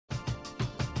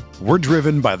We're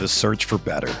driven by the search for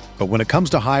better. But when it comes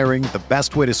to hiring, the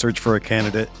best way to search for a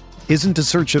candidate isn't to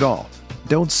search at all.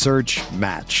 Don't search,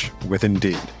 match with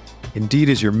Indeed. Indeed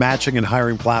is your matching and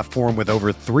hiring platform with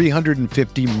over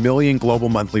 350 million global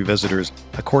monthly visitors,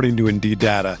 according to Indeed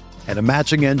data, and a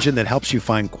matching engine that helps you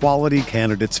find quality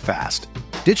candidates fast.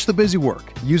 Ditch the busy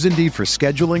work. Use Indeed for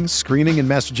scheduling, screening, and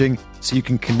messaging so you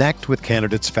can connect with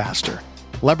candidates faster.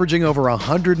 Leveraging over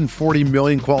 140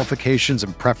 million qualifications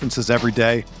and preferences every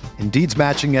day, Indeed's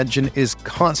matching engine is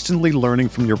constantly learning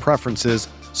from your preferences,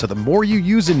 so the more you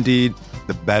use Indeed,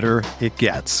 the better it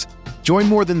gets. Join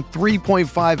more than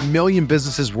 3.5 million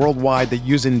businesses worldwide that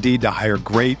use Indeed to hire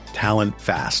great talent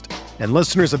fast. And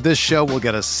listeners of this show will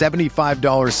get a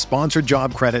 $75 sponsored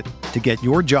job credit to get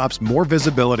your jobs more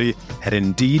visibility at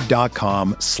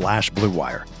Indeed.com/Blue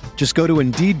Wire. Just go to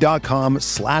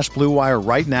Indeed.com/Blue Wire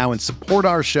right now and support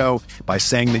our show by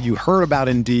saying that you heard about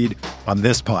Indeed on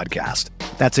this podcast.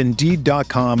 That's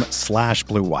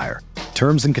Indeed.com/Blue Wire.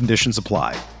 Terms and conditions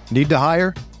apply. Need to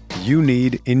hire? You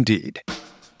need Indeed.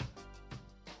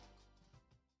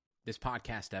 This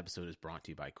podcast episode is brought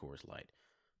to you by Coors Light.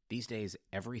 These days,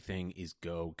 everything is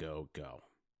go, go, go.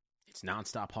 It's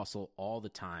nonstop hustle all the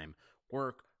time.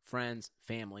 Work, friends,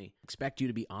 family, expect you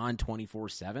to be on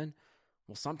 24/7.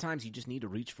 Well, sometimes you just need to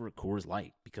reach for a Coors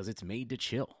Light because it's made to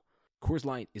chill. Coors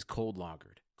Light is cold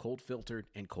lagered, cold filtered,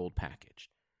 and cold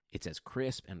packaged. It's as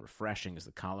crisp and refreshing as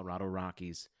the Colorado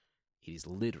Rockies. It is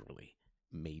literally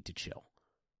made to chill.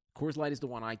 Coors Light is the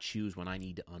one I choose when I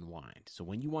need to unwind. So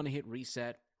when you want to hit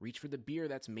reset, reach for the beer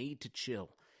that's made to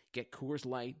chill. Get Coors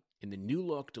Light in the new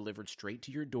look delivered straight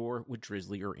to your door with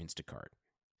Drizzly or Instacart.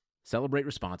 Celebrate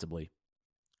responsibly.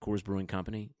 Coors Brewing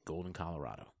Company, Golden,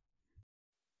 Colorado.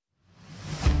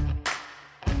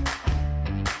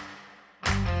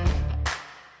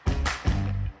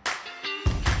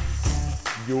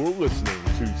 You're listening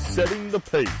to Setting the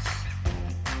Pace.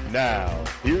 Now,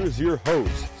 here's your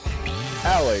hosts,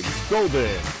 Alex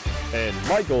Golden and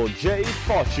Michael J.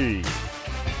 Fauci.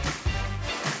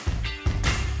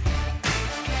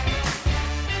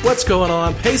 What's going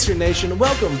on, Pacer Nation?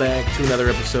 Welcome back to another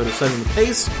episode of Setting the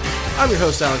Pace. I'm your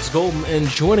host, Alex Golden, and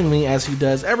joining me, as he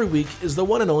does every week, is the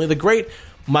one and only, the great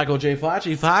Michael J.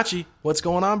 Fauci. Fauci, what's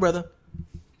going on, brother?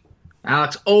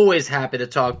 Alex, always happy to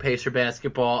talk Pacer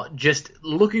basketball. Just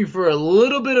looking for a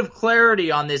little bit of clarity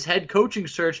on this head coaching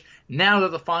search now that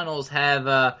the finals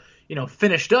have,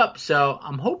 finished up. So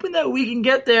I'm hoping that we can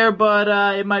get there, but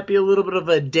it might be a little bit of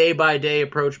a day-by-day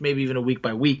approach, maybe even a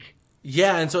week-by-week.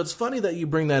 Yeah, and so it's funny that you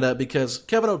bring that up because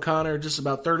Kevin O'Connor, just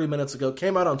about 30 minutes ago,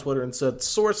 came out on Twitter and said,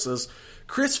 sources,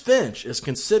 Chris Finch is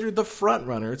considered the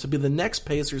front-runner to be the next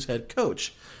Pacers head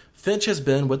coach. Finch has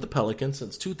been with the Pelicans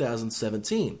since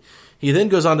 2017. He then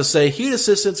goes on to say Heat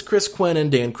assistants Chris Quinn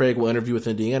and Dan Craig will interview with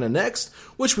Indiana next,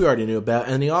 which we already knew about,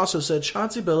 and he also said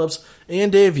Chauncey Billups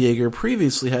and Dave Yeager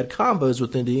previously had combos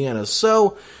with Indiana.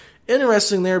 So,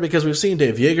 interesting there because we've seen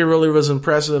Dave Yeager really was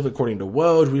impressive, according to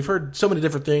Woj. We've heard so many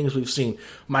different things. We've seen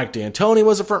Mike D'Antoni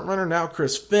was a front runner, now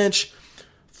Chris Finch.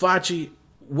 Fauci,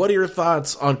 what are your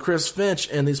thoughts on Chris Finch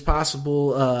and these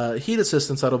possible Heat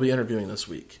assistants that will be interviewing this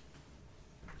week?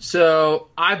 So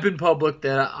I've been public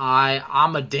that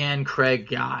I'm a Dan Craig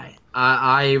guy.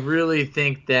 I really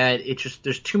think that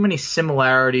there's too many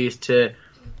similarities to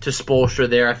Spoelstra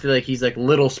there. I feel like he's like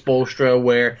little Spoelstra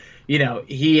where,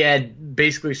 he had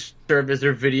basically served as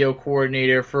their video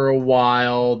coordinator for a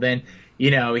while. Then,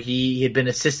 he had been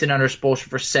assistant under Spoelstra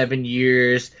for 7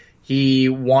 years. He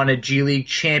won a G League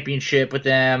championship with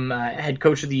them, head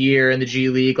coach of the year in the G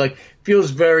League. Like,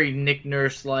 feels very Nick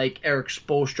Nurse-like, Eric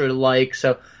Spoelstra-like.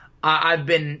 So I've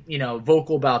been,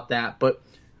 vocal about that. But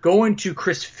going to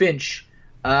Chris Finch,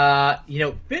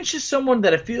 Finch is someone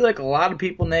that I feel like a lot of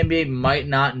people in the NBA might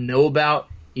not know about.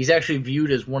 He's actually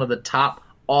viewed as one of the top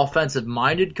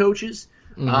offensive-minded coaches.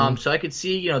 Mm-hmm. So I could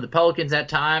see, the Pelicans at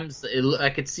times,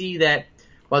 I could see that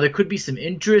while there could be some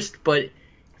interest, but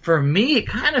for me, it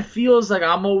kind of feels like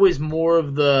I'm always more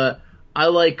of I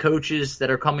like coaches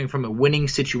that are coming from a winning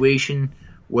situation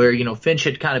where, Finch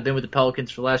had kind of been with the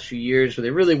Pelicans for the last few years where they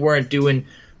really weren't doing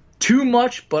too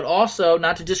much, but also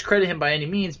not to discredit him by any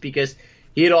means because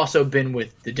he had also been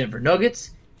with the Denver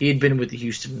Nuggets. He had been with the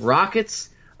Houston Rockets.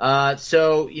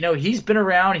 So, he's been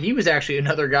around. He was actually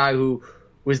another guy who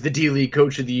was the D-League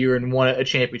Coach of the Year and won a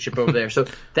championship over there. So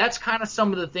that's kind of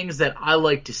some of the things that I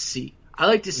like to see. I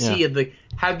like to see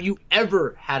have you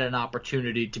ever had an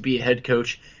opportunity to be a head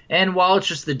coach? And while it's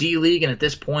just the D-League and at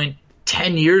this point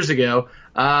 10 years ago,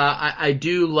 I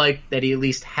do like that he at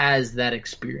least has that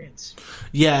experience.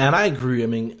 Yeah, and I agree. I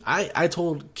mean, I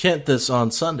told Kent this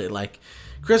on Sunday. Like,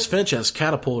 Chris Finch has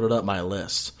catapulted up my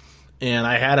list. And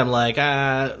I had him like,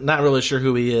 not really sure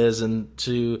who he is, and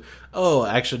to,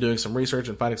 actually doing some research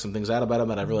and finding some things out about him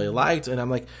that I really liked. And I'm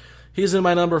like, he's in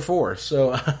my number 4.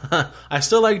 So I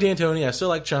still like D'Antoni, I still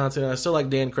like Chauncey, and I still like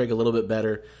Dan Craig a little bit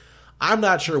better. I'm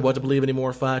not sure what to believe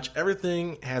anymore, Foch.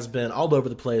 Everything has been all over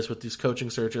the place with these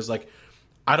coaching searches. Like,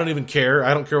 I don't even care.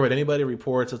 I don't care what anybody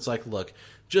reports. It's like, look,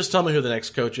 just tell me who the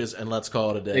next coach is and let's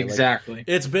call it a day. Exactly. Like,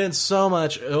 it's been so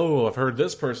much, I've heard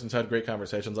this person's had great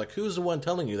conversations. Like, who's the one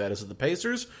telling you that? Is it the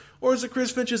Pacers? Or is it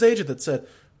Chris Finch's agent that said,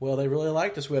 well, they really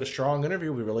liked us. We had a strong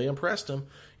interview. We really impressed them.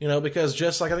 Because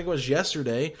just like I think it was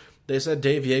yesterday, they said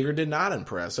Dave Yeager did not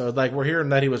impress. So, like, we're hearing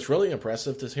that he was really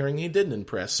impressive to hearing he didn't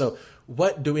impress. So,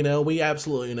 what do we know? We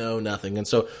absolutely know nothing. And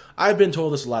so, I've been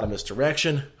told there's a lot of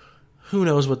misdirection. Who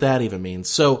knows what that even means?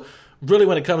 So, really,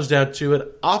 when it comes down to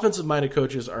it, offensive-minded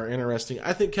coaches are interesting.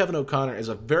 I think Kevin O'Connor is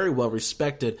a very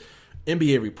well-respected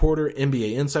NBA reporter,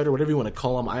 NBA insider, whatever you want to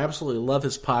call him. I absolutely love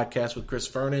his podcast with Chris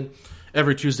Vernon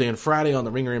every Tuesday and Friday on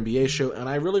the Ringer NBA show, and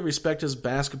I really respect his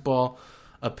basketball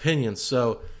opinions.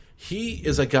 So, he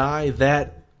is a guy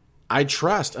that I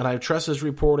trust, and I trust his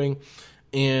reporting.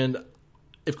 And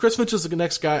if Chris Finch is the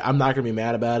next guy, I'm not going to be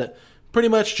mad about it. Pretty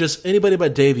much just anybody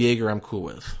but Dave Yeager I'm cool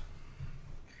with.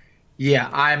 Yeah,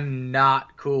 I'm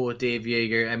not cool with Dave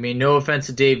Yeager. I mean, no offense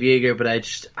to Dave Yeager, but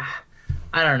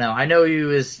I don't know. I know he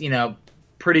was,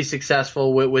 pretty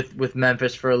successful with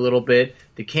Memphis for a little bit.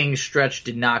 The Kings stretch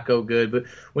did not go good. But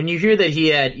when you hear that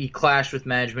he clashed with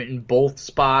management in both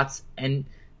spots and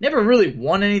never really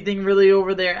won anything really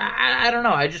over there, I don't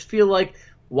know. I just feel like,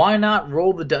 why not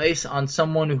roll the dice on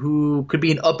someone who could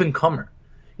be an up-and-comer?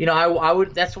 I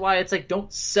would. That's why it's like,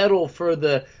 don't settle for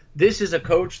this is a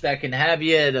coach that can have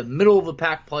you at a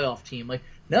middle-of-the-pack playoff team. Like,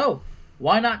 no.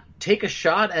 Why not take a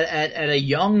shot at a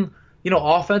young,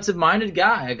 offensive-minded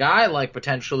guy? A guy like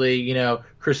potentially,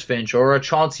 Chris Finch or a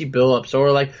Chauncey Billups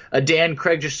or like a Dan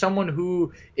Craig, just someone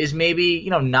who is maybe,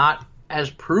 not as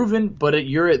proven, but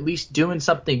you're at least doing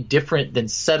something different than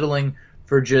settling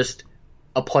for just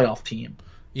a playoff team.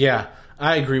 Yeah,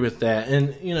 I agree with that.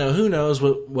 And, who knows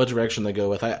what direction they go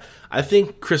with. I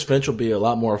think Chris Finch will be a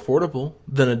lot more affordable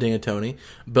than a D'Antoni.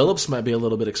 Billups might be a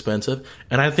little bit expensive,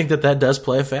 and I think that does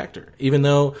play a factor. Even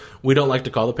though we don't like to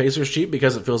call the Pacers cheap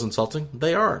because it feels insulting,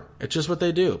 they are. It's just what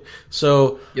they do.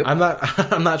 So yep. I'm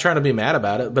not trying to be mad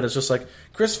about it, but it's just like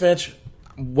Chris Finch,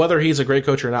 whether he's a great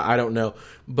coach or not, I don't know.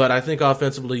 But I think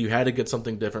offensively you had to get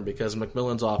something different because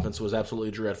McMillan's offense was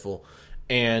absolutely dreadful,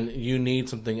 and you need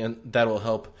something that will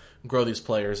help grow these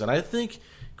players. And I think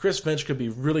Chris Finch could be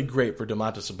really great for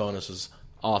Domantas Sabonis'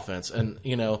 offense. And,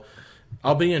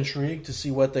 I'll be intrigued to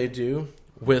see what they do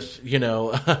with,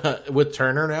 with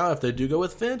Turner now if they do go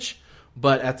with Finch.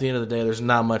 But at the end of the day, there's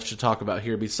not much to talk about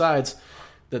here besides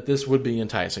that this would be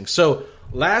enticing. So,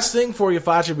 last thing for you,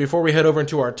 Fachi, before we head over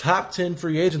into our top 10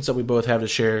 free agents that we both have to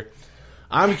share.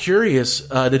 I'm curious,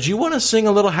 did you want to sing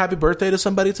a little happy birthday to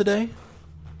somebody today?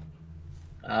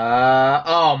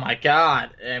 Oh my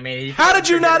God! I mean, how did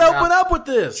you not open up with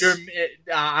this?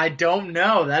 I don't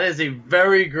know. That is a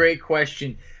very great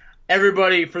question.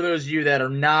 Everybody, for those of you that are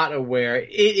not aware, it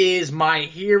is my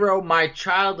hero, my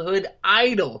childhood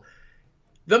idol,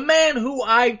 the man who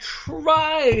I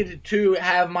tried to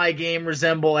have my game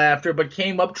resemble after, but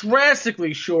came up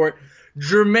drastically short.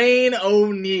 Jermaine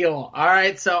O'Neal. All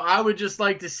right, so I would just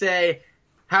like to say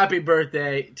happy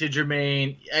birthday to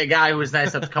Jermaine, a guy who was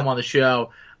nice enough to come on the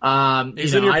show.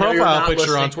 He's in your profile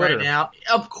picture on Twitter. Right now.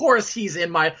 Of course he's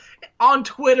on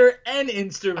Twitter and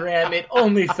Instagram. It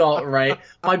only felt right.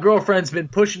 My girlfriend's been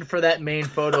pushing for that main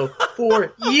photo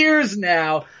for years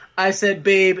now. I said,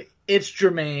 babe, it's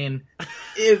Jermaine.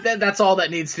 That's all that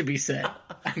needs to be said.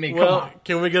 I mean, come on.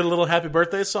 Can we get a little happy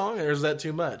birthday song, or is that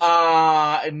too much?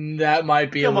 That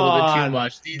might be a little bit too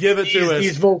much. Give it to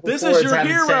us. This is your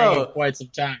hero. Quite some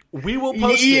time. We will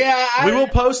post it. We will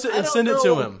post it and send it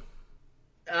to him.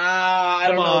 I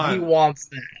don't know if he wants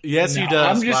that. Yes, he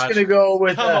does. I'm just going to go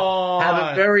with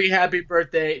have a very happy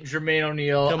birthday, Jermaine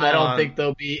O'Neal. I don't think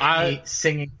there'll be any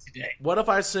singing today. What if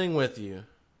I sing with you?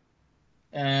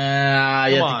 I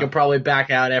think you'll probably back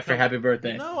out after happy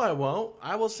birthday. No, I won't.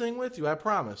 I will sing with you. I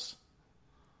promise.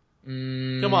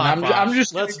 Come on, I'm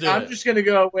just going to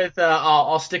go with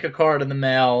I'll stick a card in the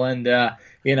mail and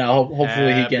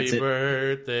hopefully he gets it. Happy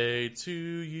birthday to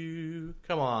you.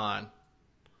 Come on.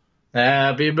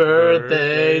 Happy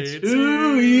birthday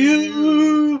to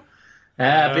you.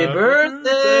 Happy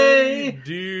birthday,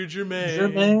 dear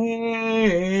Jermaine.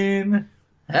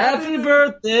 Happy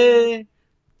birthday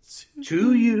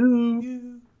to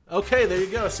you. Okay, there you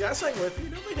go. See, I sang with you.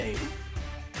 Don't be hating.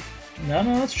 No,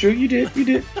 that's true. You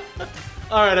did.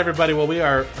 All right, everybody. Well, we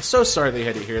are so sorry that you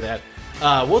had to hear that.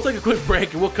 We'll take a quick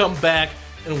break, and we'll come back,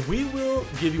 and we will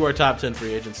give you our top 10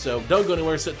 free agents. So don't go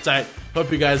anywhere. Sit tight.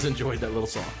 Hope you guys enjoyed that little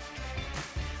song.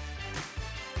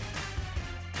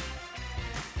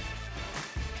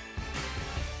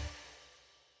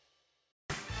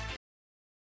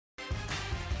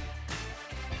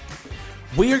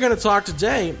 We are going to talk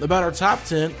today about our top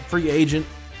 10 free agent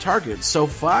targets. So,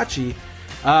 Facci,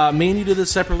 me and you did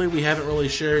this separately. We haven't really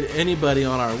shared anybody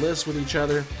on our list with each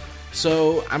other.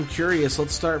 So, I'm curious.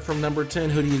 Let's start from number 10.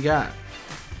 Who do you got?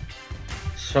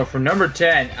 So, for number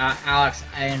 10, Alex,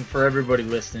 and for everybody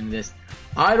listening to this,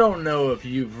 I don't know if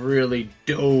you've really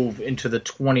dove into the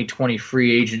 2020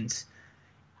 free agents.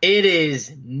 It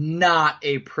is not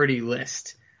a pretty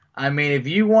list. I mean, if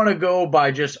you want to go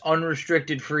by just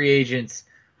unrestricted free agents,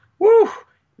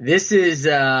 this is,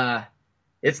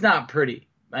 it's not pretty.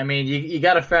 I mean, you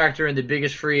got to factor in the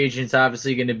biggest free agents,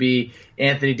 obviously going to be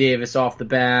Anthony Davis off the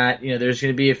bat. You know, there's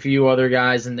going to be a few other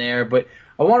guys in there, but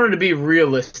I wanted to be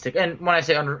realistic. And when I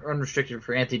say unrestricted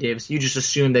for Anthony Davis, you just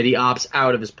assume that he opts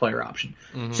out of his player option.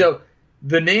 Mm-hmm. So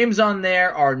the names on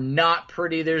there are not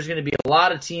pretty. There's going to be a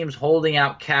lot of teams holding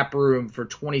out cap room for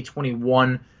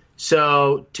 2021.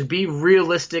 So to be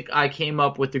realistic, I came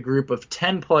up with a group of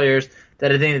 10 players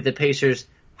that I think that the Pacers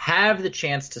have the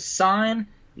chance to sign.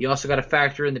 You also got to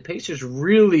factor in the Pacers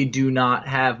really do not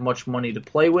have much money to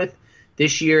play with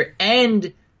this year,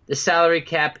 and the salary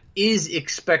cap is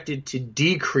expected to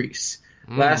decrease.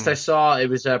 Last I saw, it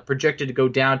was projected to go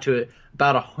down to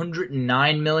about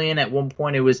 $109 million. At one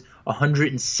point, it was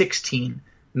 $116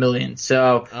 million.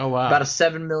 So about a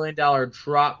 $7 million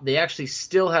drop. They actually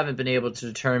still haven't been able to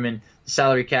determine the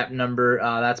salary cap number.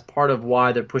 That's part of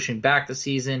why they're pushing back the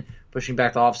season, pushing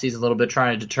back the offseason a little bit,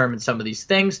 trying to determine some of these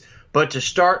things. But to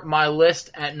start my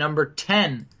list at number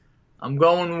 10, I'm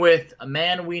going with a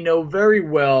man we know very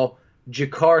well,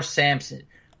 Jakar Sampson.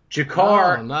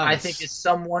 Jakar, nice. I think, is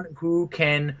someone who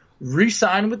can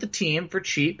re-sign with the team for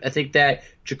cheap. I think that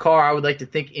Jakar, I would like to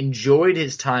think, enjoyed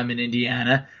his time in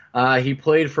Indiana. He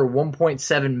played for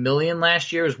 $1.7 million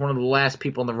last year. He was one of the last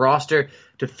people on the roster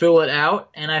to fill it out.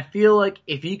 And I feel like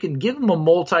if you can give him a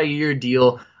multi-year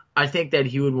deal, I think that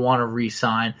he would want to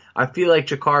re-sign. I feel like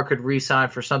Jakar could re-sign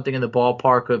for something in the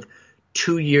ballpark of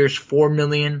 2 years, $4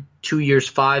 million, 2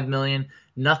 years, $5 million.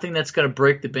 Nothing that's going to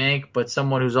break the bank, but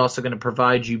someone who's also going to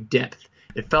provide you depth.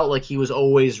 It felt like he was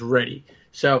always ready.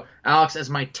 So, Alex, as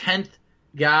my 10th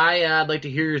guy, I'd like to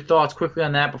hear your thoughts quickly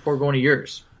on that before going to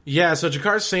yours. Yeah, so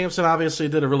Jakar Sampson obviously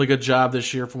did a really good job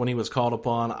this year for when he was called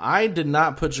upon. I did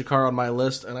not put Jakar on my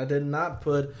list, and I did not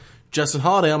put Justin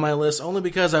Holiday on my list, only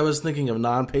because I was thinking of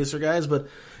non-Pacer guys. But,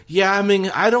 yeah, I mean,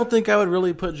 I don't think I would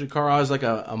really put Jakar as like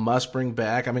a must-bring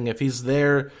back. I mean, if he's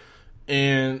there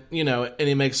and, you know, and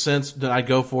it makes sense, then I'd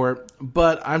go for it.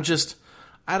 But I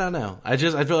don't know. I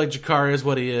feel like Jakar is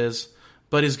what he is.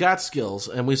 But he's got skills,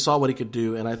 and we saw what he could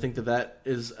do, and I think that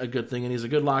is a good thing. And he's a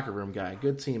good locker room guy,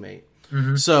 good teammate.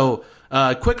 Mm-hmm. So,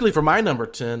 quickly for my number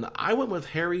 10, I went with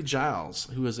Harry Giles,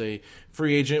 who is a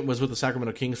free agent, was with the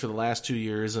Sacramento Kings for the last 2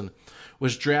 years, and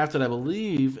was drafted, I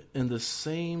believe, in the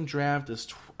same draft as,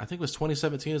 I think it was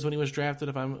 2017 is when he was drafted,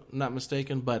 if I'm not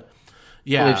mistaken. But,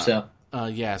 yeah. I believe so.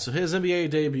 Yeah, so his NBA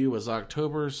debut was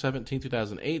October 17,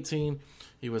 2018.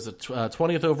 He was the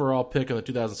 20th overall pick in the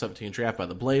 2017 draft by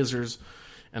the Blazers,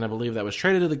 and I believe that was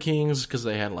traded to the Kings because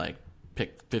they had, like,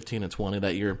 picked 15 and 20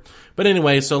 that year. But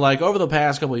anyway, so, like, over the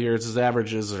past couple of years, his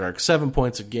averages are 7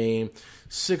 points a game,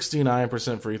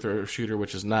 69% free throw shooter,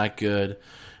 which is not good.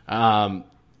 Field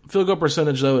goal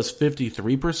percentage, though, is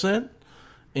 53%,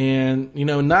 and, you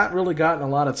know, not really gotten a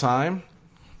lot of time.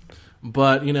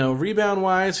 But, you know,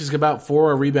 rebound-wise, he's got about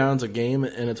 4 rebounds a game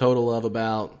in a total of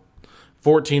about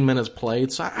 14 minutes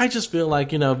played. So I just feel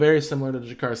like, you know, very similar to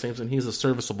Jakar Sampson, he's a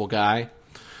serviceable guy.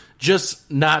 Just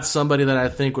not somebody that I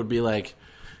think would be like,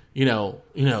 you know,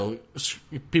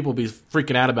 people be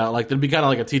freaking out about. Like, it'd be kind of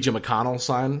like a TJ McConnell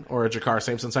sign or a Jakar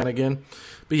Sampson sign again.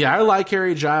 But yeah, I like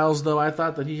Harry Giles, though. I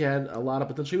thought that he had a lot of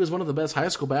potential. He was one of the best high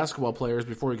school basketball players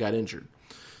before he got injured.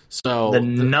 So the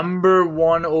number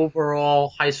 1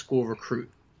 overall high school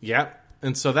recruit. Yep.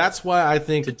 And so that's why I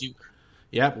think to Duke.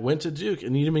 Yep, went to Duke.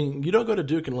 And you don't go to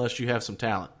Duke unless you have some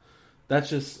talent. That's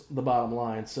just the bottom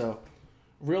line. So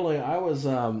really, I was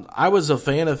a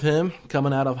fan of him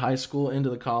coming out of high school into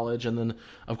the college, and then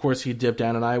of course he dipped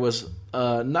down, and I was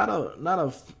not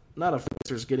a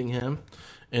Pacers getting him,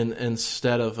 and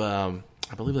instead of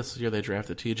I believe that's the year they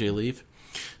drafted TJ Leaf.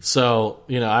 So,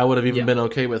 you know, I would have even been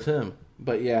okay with him.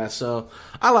 But yeah, so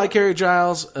I like Harry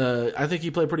Giles. I think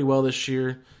he played pretty well this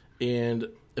year, and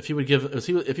if he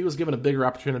was given a bigger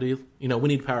opportunity, you know, we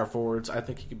need power forwards. I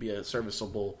think he could be a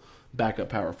serviceable backup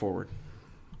power forward.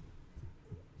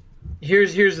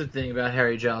 Here's the thing about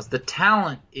Harry Giles. The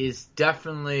talent is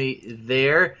definitely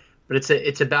there, but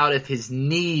it's about if his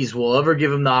knees will ever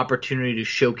give him the opportunity to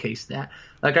showcase that.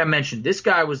 Like I mentioned, this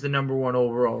guy was the number 1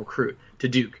 overall recruit to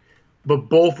Duke, but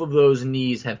both of those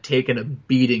knees have taken a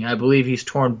beating. I believe he's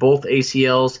torn both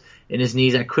ACLs in his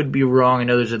knees. I could be wrong. I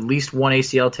know there's at least one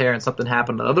ACL tear and something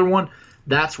happened to the other one.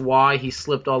 That's why he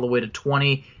slipped all the way to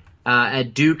 20.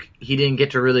 At Duke, he didn't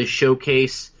get to really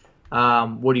showcase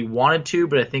what he wanted to,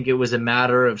 but I think it was a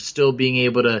matter of still being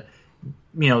able to,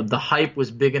 the hype was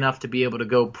big enough to be able to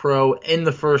go pro in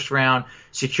the first round,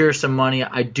 secure some money.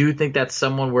 I do think that's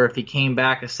someone where if he came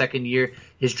back a second year,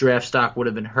 his draft stock would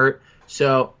have been hurt.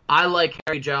 So I like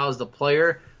Harry Giles, the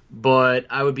player, but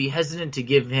I would be hesitant to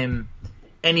give him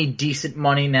any decent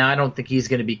money. Now, I don't think he's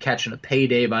going to be catching a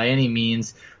payday by any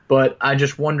means, but I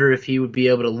just wonder if he would be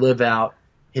able to live out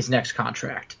his next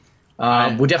contract.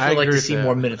 We'd definitely like to see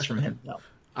more minutes from him, though.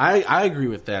 I agree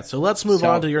with that. So let's move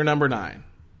on to your number 9.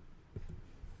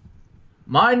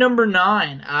 My number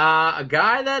 9,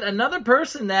 another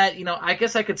person that, I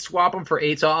guess I could swap him for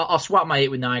 8, so I'll swap my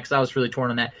 8 with 9 because I was really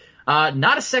torn on that.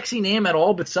 Not a sexy name at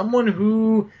all, but someone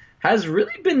who has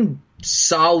really been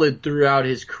solid throughout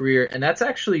his career, and that's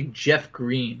actually Jeff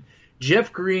Green.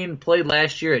 Jeff Green played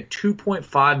last year at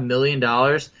 $2.5 million.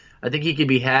 I think he could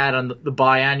be had on the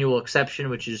biannual exception,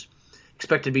 which is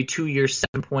expected to be 2 years,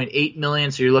 $7.8 million.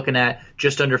 So you're looking at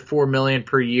just under $4 million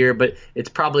per year, but it's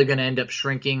probably going to end up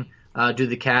shrinking due to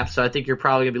the cap. So I think you're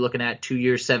probably going to be looking at 2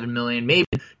 years, $7 million, maybe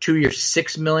 2 years,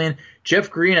 $6 million. Jeff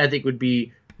Green, I think, would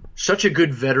be such a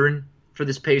good veteran for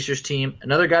this Pacers team.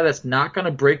 Another guy that's not going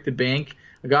to break the bank,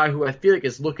 a guy who I feel like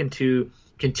is looking to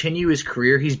continue his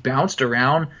career. He's bounced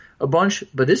around a bunch,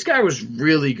 but this guy was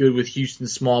really good with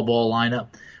Houston's small ball lineup.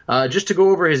 Just to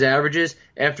go over his averages,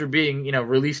 after being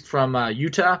released from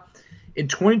Utah, in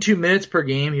 22 minutes per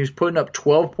game, he was putting up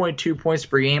 12.2 points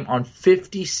per game on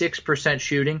 56%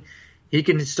 shooting. He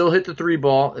can still hit the 3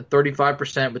 ball at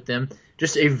 35% with them.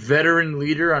 Just a veteran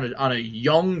leader on a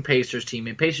young Pacers team,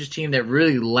 a Pacers team that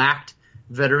really lacked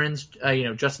veterans.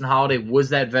 Justin Holiday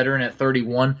was that veteran at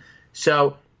 31.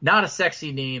 So not a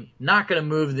sexy name, not going to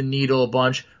move the needle a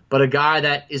bunch, but a guy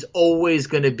that is always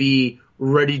going to be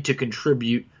ready to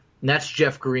contribute. And that's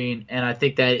Jeff Green, and I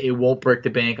think that it won't break the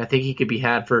bank. I think he could be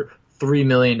had for $3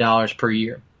 million per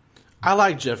year. I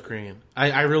like Jeff Green.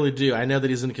 I really do. I know that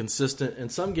he's inconsistent. In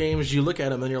some games, you look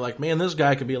at him and you're like, man, this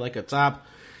guy could be like a top,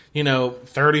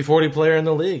 30, 40 player in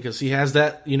the league because he has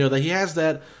that, that he has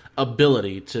that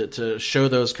ability to show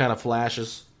those kind of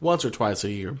flashes once or twice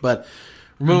a year. But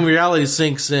when reality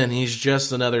sinks in, he's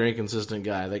just another inconsistent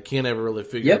guy that can't ever really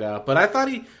figure it out. But I thought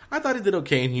he did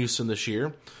okay in Houston this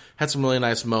year. Had some really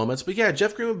nice moments. But yeah,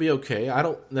 Jeff Green would be okay. I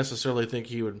don't necessarily think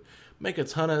he would make a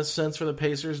ton of sense for the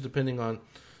Pacers, depending on,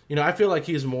 I feel like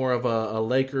he's more of a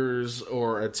Lakers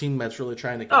or a team that's really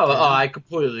trying to contend. Oh, I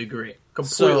completely agree.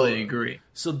 Agree.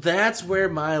 So that's where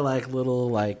my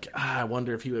I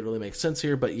wonder if he would really make sense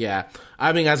here. But yeah,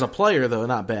 I mean, as a player, though,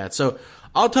 not bad. So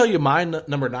I'll tell you my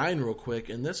number 9 real quick,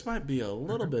 and this might be a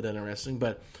little bit interesting,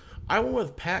 but I went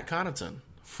with Pat Connaughton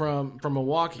from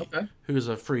Milwaukee, who's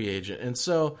a free agent. And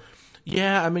so,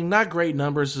 yeah, I mean, not great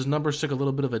numbers. His numbers took a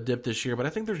little bit of a dip this year, but I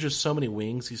think there's just so many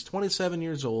wings. He's 27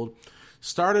 years old,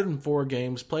 started in 4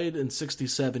 games, played in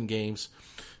 67 games,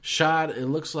 shot, it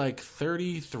looks like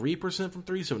 33% from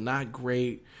 3, so not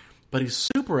great, but he's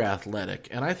super athletic,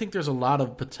 and I think there's a lot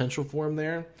of potential for him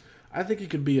there. I think he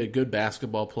could be a good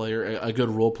basketball player, a good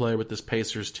role player with this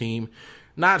Pacers team.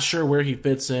 Not sure where he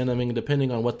fits in. I mean,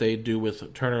 depending on what they do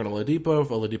with Turner and Oladipo, if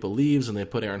Oladipo leaves and they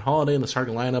put Aaron Holiday in the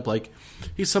starting lineup,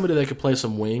 he's somebody that could play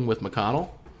some wing with McConnell.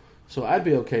 So I'd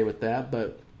be okay with that.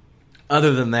 But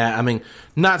other than that, I mean,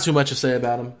 not too much to say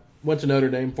about him. Went to Notre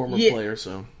Dame, former player,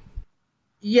 so.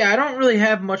 Yeah, I don't really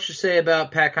have much to say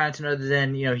about Pat Connaughton other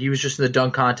than, he was just in the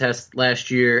dunk contest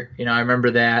last year. I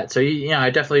remember that. So, I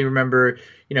definitely remember,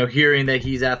 hearing that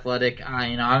he's athletic.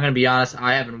 I'm going to be honest,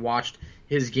 I haven't watched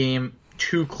his game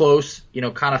too close,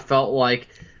 kind of felt like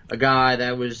a guy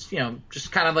that was,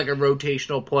 just kind of like a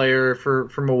rotational player for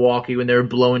Milwaukee when they were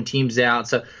blowing teams out.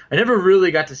 So I never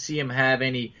really got to see him have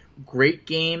any great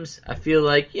games. I feel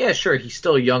like, yeah, sure, he's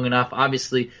still young enough,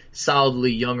 obviously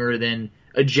solidly younger than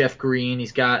a Jeff Green.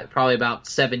 He's got probably about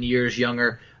 7 years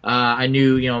younger. I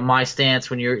knew, my stance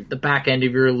when you're at the back end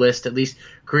of your list, at least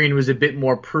Green was a bit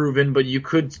more proven, but you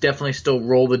could definitely still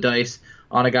roll the dice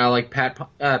on a guy like Pat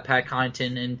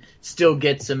Connaughton and still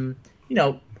get some,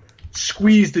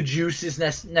 squeeze the juices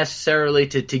necessarily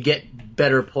to get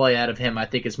better play out of him. I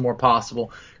think it's more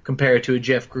possible compared to a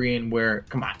Jeff Green where,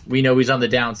 come on, we know he's on the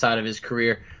downside of his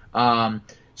career.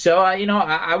 So,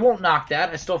 I won't knock that.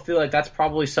 I still feel like that's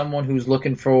probably someone who's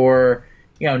looking for,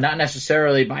 not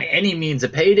necessarily by any means a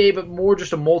payday, but more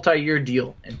just a multi-year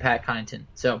deal in Pat Connaughton.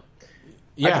 So,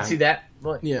 I can see that.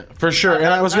 But yeah, for sure. And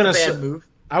I was going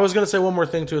to say one more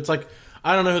thing, too. It's like,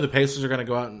 I don't know who the Pacers are going to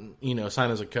go out and, sign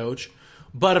as a coach.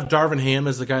 But if Darvin Ham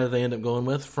is the guy that they end up going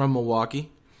with from Milwaukee,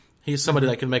 he's somebody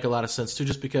that can make a lot of sense, too,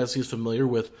 just because he's familiar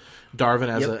with Darvin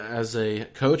as a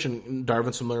coach, and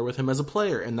Darvin's familiar with him as a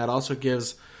player. And that also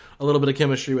gives a little bit of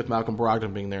chemistry with Malcolm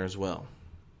Brogdon being there as well.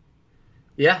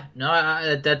 Yeah, no,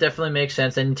 that definitely makes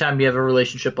sense. Anytime you have a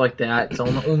relationship like that, it's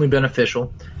only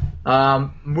beneficial.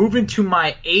 Moving to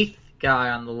my 8th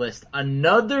guy on the list,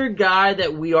 another guy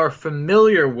that we are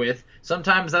familiar with.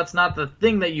 Sometimes that's not the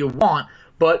thing that you want,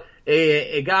 but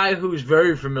a guy who's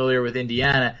very familiar with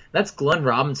Indiana. That's Glenn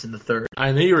Robinson III.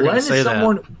 I knew you were going to say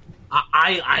that.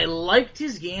 I liked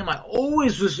his game. I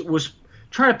always was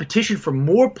trying to petition for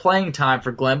more playing time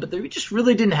for Glenn, but they just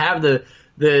really didn't have the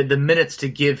minutes to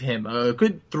give him. A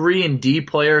good 3-and-D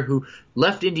player who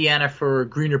left Indiana for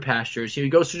greener pastures. He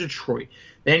goes to Detroit.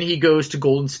 Then he goes to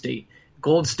Golden State.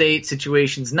 Golden State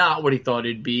situation's not what he thought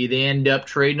it'd be. They end up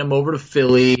trading him over to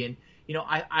Philly. And,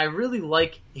 I really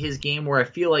like his game where I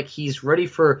feel like he's ready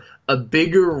for a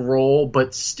bigger role,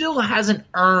 but still hasn't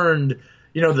earned,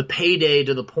 the payday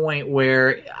to the point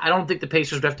where I don't think the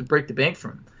Pacers would have to break the bank for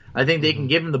him. I think they can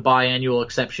give him the biannual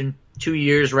exception, 2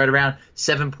 years, right around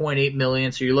 $7.8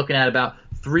 million. So you're looking at about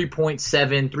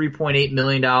 $3.8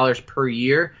 million per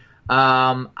year.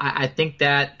 I think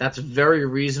that's very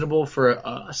reasonable for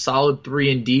a solid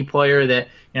 3-and-D player that,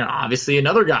 obviously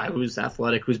another guy who's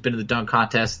athletic, who's been in the dunk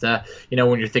contest,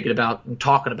 when you're thinking about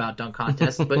talking about dunk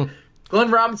contests. But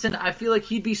Glenn Robinson, I feel like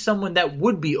he'd be someone that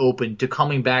would be open to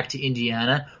coming back to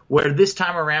Indiana, where this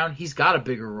time around he's got a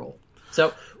bigger role.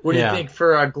 So what do you think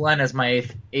for Glenn as my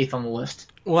eighth on the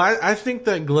list? Well, I think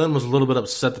that Glenn was a little bit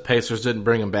upset the Pacers didn't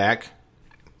bring him back.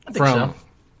 I think so.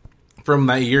 From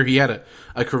that year, he had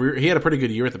a career. He had a pretty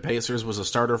good year at the Pacers. Was a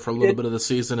starter for a little bit of the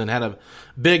season and had a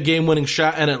big game-winning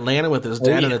shot in Atlanta with his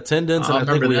dad in attendance. And I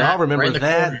think we all remember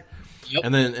that. Yep.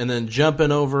 And then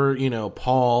jumping over,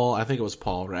 Paul. I think it was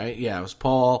Paul, right? Yeah, it was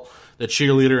Paul, the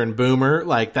cheerleader and Boomer.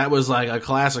 Like that was like a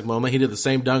classic moment. He did the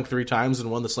same dunk 3 times and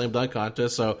won the slam dunk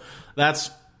contest. So that's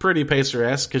pretty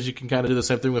Pacer-esque because you can kind of do the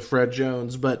same thing with Fred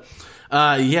Jones. But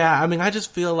I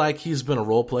just feel like he's been a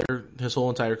role player his whole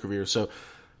entire career. So.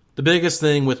 The biggest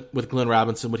thing with Glenn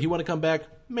Robinson, would he want to come back?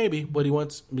 Maybe. What he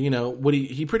wants,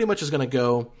 he pretty much is going to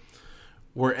go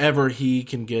wherever he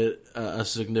can get a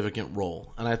significant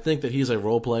role. And I think that he's a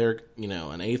role player, an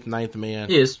 8th, 9th man.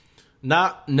 He is.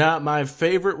 Not my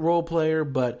favorite role player,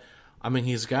 but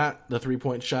he's got the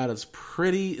 3-point shot. It's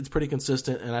pretty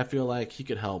consistent, and I feel like he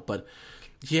could help. But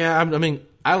yeah,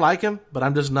 I like him, but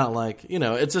I'm just not like,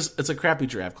 it's a crappy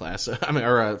draft class.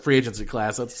 Or a free agency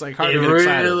class. It's like hard to get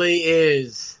excited. It really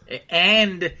is.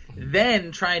 And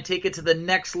then try and take it to the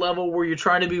next level where you're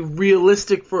trying to be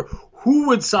realistic for who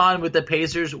would sign with the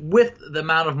Pacers with the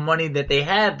amount of money that they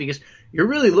have, because you're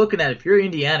really looking at, if you're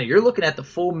Indiana, you're looking at the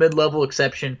full mid-level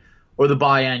exception or the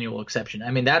biannual exception.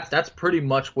 That's pretty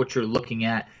much what you're looking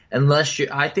at,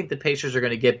 I think the Pacers are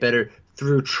going to get better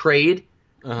through trade,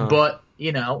 but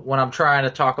when I'm trying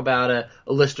to talk about a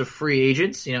list of free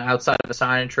agents, outside of a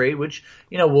sign and trade, which,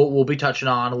 we'll be touching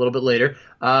on a little bit later,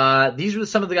 these are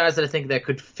some of the guys that I think that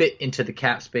could fit into the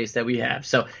cap space that we have.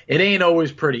 So it ain't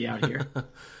always pretty out here.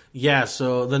 Yeah,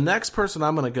 so the next person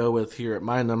I'm going to go with here at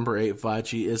my number 8,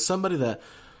 Vachi, is somebody that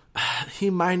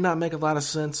he might not make a lot of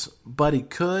sense, but he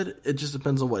could. It just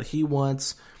depends on what he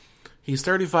wants. He's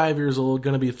 35 years old,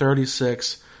 going to be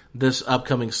 36 this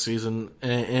upcoming season,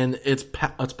 and it's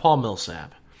Paul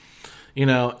Millsap.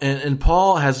 And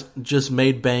Paul has just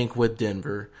made bank with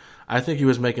Denver. I think he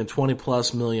was making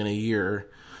 $20+ million a year,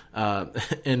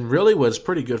 and really was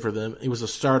pretty good for them. He was a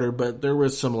starter, but there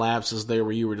was some lapses there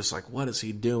where you were just like, what is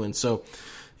he doing? So,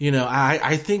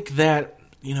 I think that,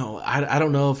 I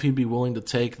don't know if he'd be willing to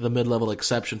take the mid-level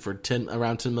exception for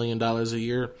around $10 million a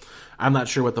year. I'm not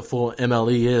sure what the full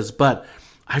MLE is, but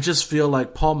I just feel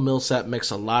like Paul Millsap makes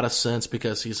a lot of sense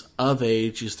because he's of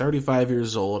age, he's 35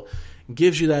 years old,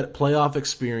 gives you that playoff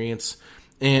experience,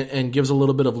 and gives a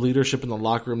little bit of leadership in the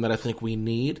locker room that I think we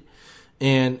need.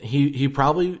 And he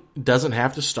probably doesn't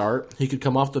have to start. He could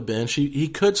come off the bench. He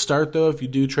could start, though, if you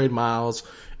do trade Miles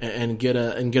and get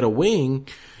a wing.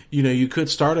 You could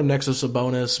start him next to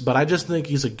Sabonis, but I just think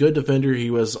he's a good defender.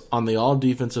 He was on the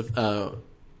all-defensive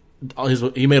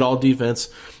he made all defense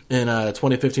in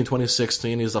 2015,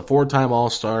 2016. He's a 4-time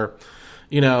All-Star.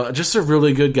 Just a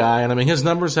really good guy. And his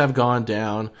numbers have gone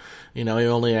down. He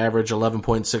only averaged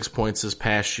 11.6 points this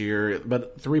past year,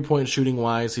 but 3-point shooting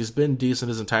wise, he's been decent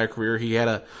his entire career. He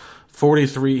had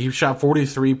he shot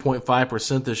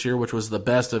 43.5% this year, which was the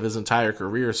best of his entire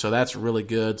career, so that's really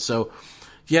good. So,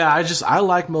 yeah, I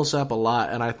like Millsap a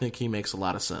lot, and I think he makes a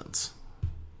lot of sense.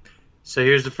 So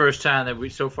here's the first time that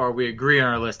we agree on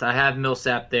our list. I have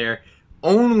Millsap there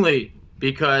only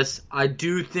because I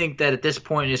do think that at this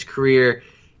point in his career,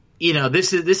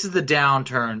 this is the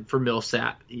downturn for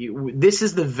Millsap. This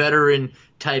is the veteran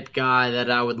type guy that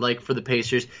I would like for the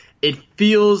Pacers. It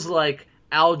feels like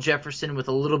Al Jefferson with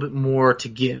a little bit more to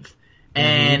give. Mm-hmm.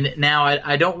 And now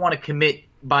I don't want to commit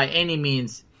by any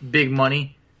means big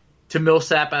money to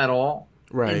Millsap at all.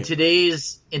 Right. In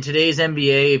today's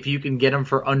NBA, if you can get him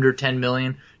for under $10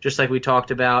 million, just like we talked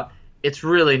about, it's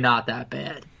really not that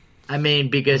bad. I mean,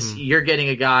 because you're getting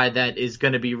a guy that is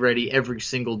going to be ready every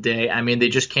single day. I mean, they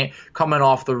just can't coming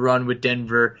off the run with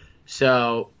Denver.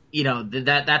 So,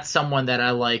 that's someone that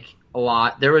I like a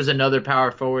lot. There was another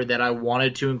power forward that I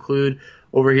wanted to include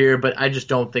over here, but I just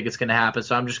don't think it's going to happen.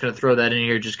 So I'm just going to throw that in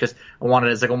here just because I want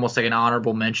it as almost like an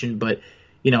honorable mention. But,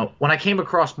 when I came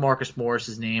across Marcus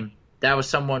Morris's name, that was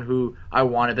someone who I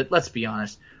wanted. But let's be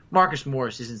honest, Marcus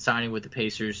Morris isn't signing with the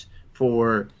Pacers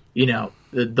for,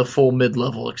 the full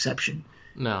mid-level exception.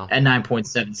 No. At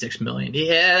 $9.76 million.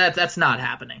 Yeah, that's not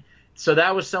happening. So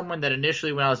that was someone that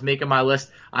initially when I was making my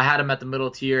list, I had him at the middle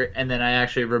tier, and then I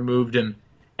actually removed him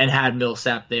and had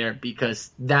Millsap there because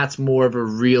that's more of a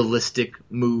realistic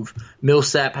move.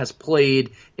 Millsap has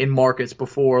played in markets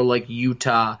before like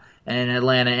Utah and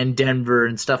Atlanta and Denver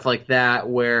and stuff like that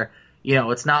where,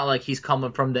 it's not like he's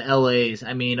coming from the LAs.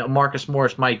 I mean, Marcus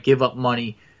Morris might give up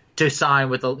money to sign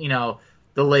with,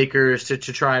 the Lakers to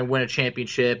try and win a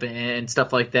championship and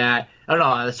stuff like that. Oh,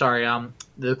 no, sorry,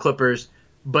 the Clippers.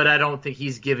 But I don't think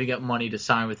he's giving up money to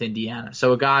sign with Indiana.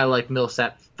 So a guy like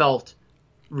Millsap felt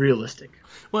realistic.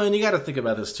 Well, and you got to think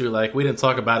about this too. Like, we didn't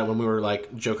talk about it when we were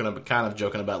like joking about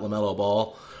LaMelo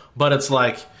Ball, but it's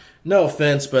like, no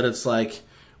offense, but it's like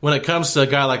when it comes to a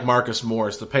guy like Marcus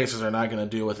Morris, the Pacers are not going to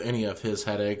deal with any of his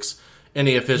headaches,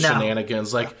 any of his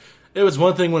shenanigans. Like, it was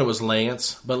one thing when it was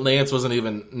Lance, but Lance wasn't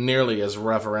even nearly as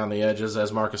rough around the edges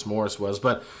as Marcus Morris was.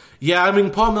 But yeah, I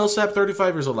mean, Paul Millsap,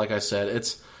 35 years old, like I said,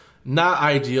 it's not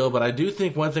ideal, but I do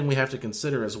think one thing we have to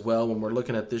consider as well when we're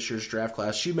looking at this year's draft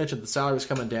class, you mentioned the salaries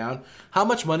coming down. How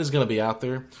much money is going to be out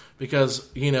there? Because,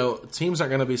 teams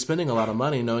aren't going to be spending a lot of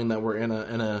money knowing that we're in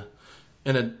a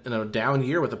down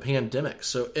year with a pandemic.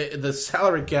 So the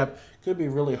salary cap could be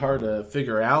really hard to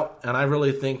figure out, and I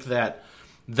really think that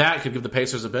could give the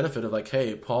Pacers a benefit of like,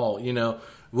 hey, Paul,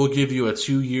 we'll give you a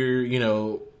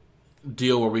 2-year,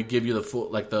 deal where we give you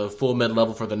the full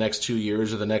mid-level for the next 2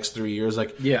 years or the next 3 years.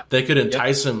 They could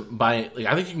entice him by,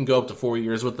 I think you can go up to 4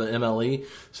 years with the MLE.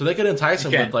 So they could entice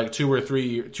him with like 2 or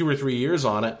 3 years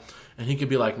on it. And he could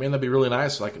be like, man, that'd be really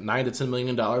nice. Like $9 to $10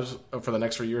 million for the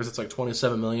next 3 years. It's like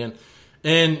 $27 million.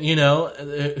 And,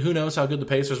 who knows how good the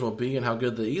Pacers will be and how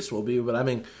good the East will be. But I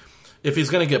mean, if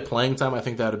he's going to get playing time, I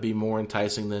think that would be more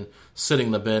enticing than sitting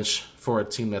the bench for a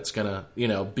team that's going to,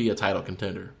 be a title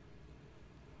contender.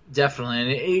 Definitely.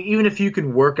 And even if you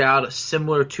can work out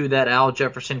similar to that Al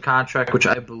Jefferson contract, which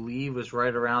I believe was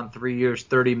right around 3 years,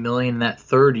 $30 million, that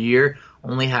third year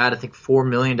only had, I think, $4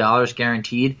 million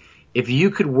guaranteed. If you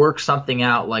could work something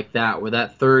out like that, where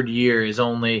that third year is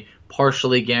only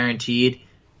partially guaranteed,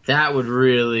 that would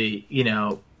really,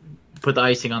 put the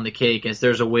icing on the cake as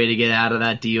there's a way to get out of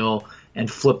that deal and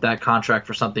flip that contract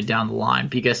for something down the line.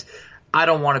 Because I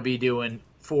don't want to be doing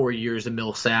 4 years of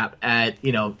Millsap at,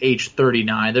 age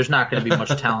 39. There's not going to be much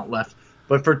talent left.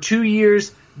 But for 2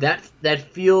 years, that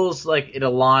feels like it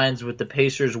aligns with the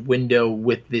Pacers' window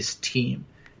with this team.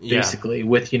 Basically,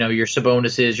 with, your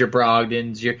Sabonis's, your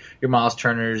Brogdons, your Miles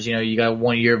Turners, you got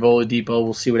 1 year of Oladipo.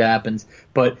 We'll see what happens.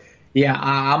 But yeah,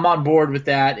 I'm on board with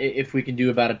that if we can do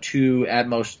about a 2, at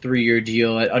most 3 year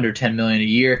deal at under $10 million a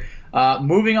year.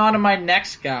 Moving on to my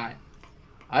next guy.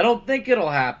 I don't think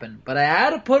it'll happen, but I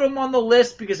had to put him on the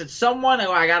list because it's someone who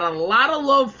I got a lot of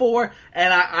love for,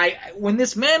 and I when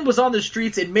this man was on the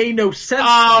streets, it made no sense.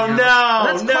 Oh, to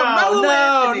me. No.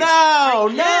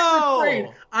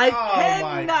 I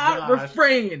cannot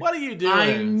refrain. What are you doing?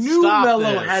 I knew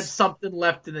Melo had something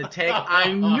left in the tank.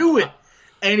 I knew it.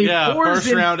 And he pours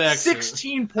in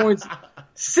 16 points.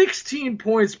 16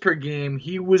 points per game.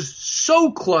 He was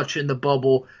so clutch in the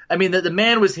bubble. I mean, the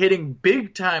man was hitting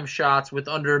big-time shots with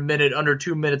under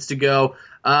 2 minutes to go.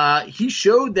 He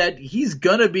showed that he's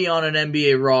going to be on an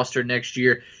NBA roster next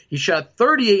year. He shot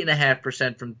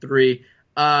 38.5% from three.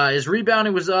 His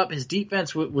rebounding was up. His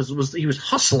defense he was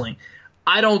hustling.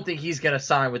 I don't think he's going to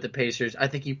sign with the Pacers. I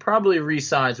think he probably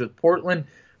re-signs with Portland.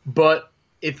 But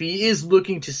if he is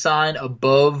looking to sign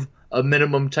above a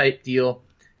minimum type deal,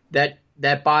 that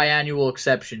biannual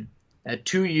exception, at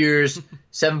 2 years,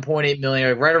 $7.8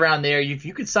 million, right around there, if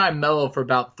you could sign Melo for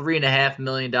about $3.5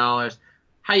 million, how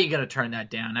are you going to turn that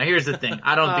down? Now, here's the thing.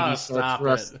 I don't think he starts for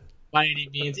us by any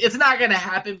means. It's not going to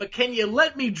happen, but can you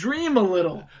let me dream a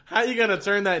little? How are you going to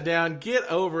turn that down? Get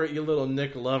over it, you little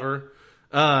Nick lover.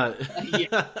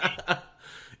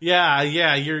 Yeah,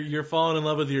 you're falling in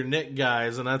love with your Nick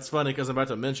guys, and that's funny because I'm about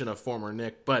to mention a former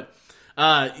Nick. But,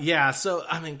 so,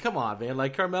 I mean, come on, man.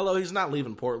 Like, Carmelo, he's not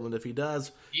leaving Portland. If he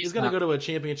does, he's going to go to a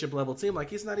championship-level team. Like,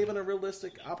 he's not even a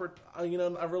realistic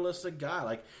guy.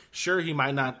 Like, sure, he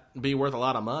might not be worth a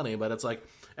lot of money, but it's like,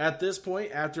 at this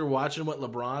point, after watching what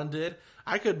LeBron did,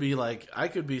 I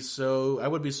would be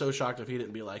so shocked if he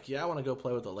didn't be like, yeah, I want to go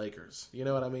play with the Lakers. You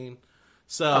know what I mean?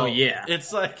 So,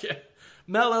 it's like,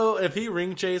 Melo, if he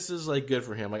ring chases, like, good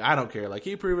for him. Like, I don't care. Like,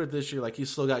 he proved it this year. Like, he's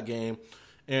still got game.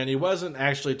 And he wasn't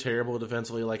actually terrible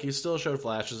defensively. Like, he still showed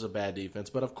flashes of bad defense.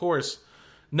 But, of course,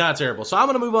 not terrible. So I'm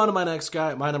going to move on to my next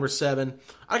guy, my number 7.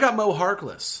 I got Mo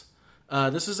Harkless.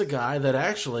 This is a guy that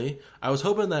actually, I was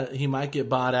hoping that he might get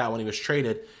bought out when he was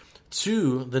traded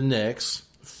to the Knicks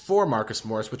for Marcus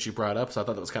Morris, which you brought up, so I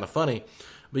thought that was kind of funny.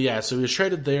 But yeah, so he was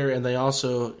traded there, and they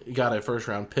also got a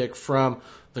first-round pick from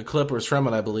the Clippers from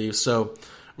it, I believe. So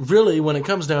really, when it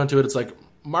comes down to it, it's like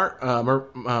Mo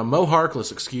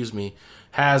Harkless,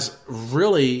 has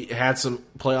really had some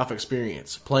playoff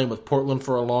experience, playing with Portland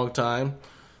for a long time,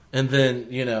 and then,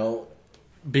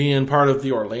 being part of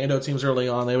the Orlando teams early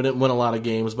on. They didn't win a lot of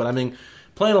games, but I mean,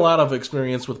 playing a lot of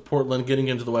experience with Portland, getting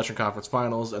into the Western Conference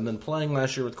Finals, and then playing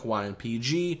last year with Kawhi and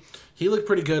PG. He looked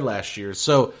pretty good last year.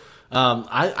 So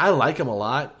I like him a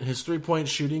lot. His three-point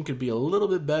shooting could be a little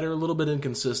bit better, a little bit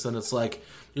inconsistent. It's like,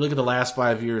 you look at the last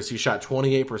 5 years, he shot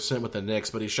 28% with the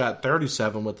Knicks, but he shot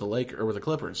 37% with the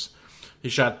Clippers. He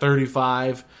shot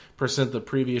 35% the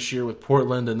previous year with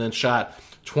Portland, and then shot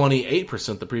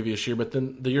 28% the previous year. But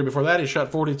then the year before that, he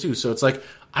shot 42%. So it's like,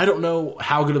 I don't know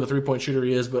how good of a three-point shooter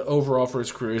he is, but overall for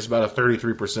his career, he's about a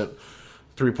 33%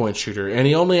 three-point shooter. And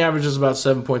he only averages about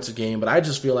 7 points a game, but I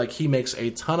just feel like he makes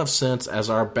a ton of sense as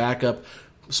our backup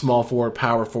small forward,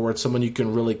 power forward, someone you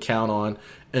can really count on,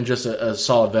 and just a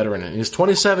solid veteran. And he's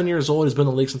 27 years old. He's been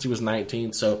in the league since he was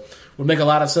 19, so would make a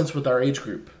lot of sense with our age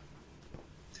group.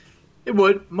 It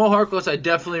would. Mo Harkless, I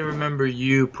definitely remember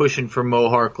you pushing for Mo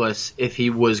Harkless if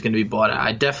he was going to be bought out.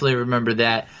 I definitely remember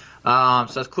that. So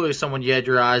that's clearly someone you had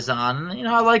your eyes on.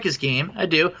 I like his game. I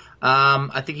do.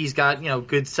 I think he's got,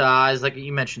 good size. Like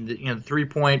you mentioned, the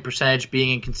 3-point percentage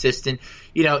being inconsistent.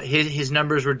 His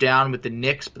numbers were down with the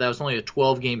Knicks, but that was only a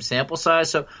 12-game sample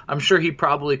size. So I'm sure he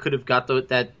probably could have got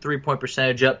that 3-point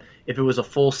percentage up if it was a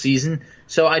full season.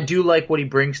 So I do like what he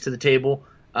brings to the table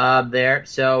there.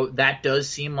 So that does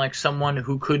seem like someone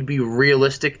who could be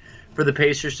realistic for the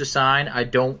Pacers to sign.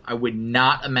 I would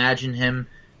not imagine him,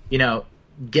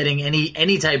 getting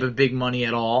any type of big money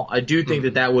at all. I do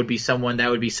think that would be someone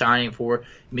that would be signing for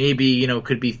maybe,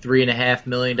 could be $3.5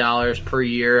 million per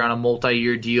year on a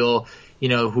multi-year deal,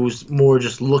 who's more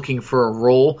just looking for a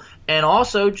role. And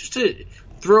also, just to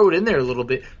throw it in there a little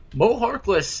bit, Mo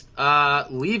Harkless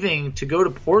leaving to go to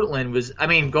Portland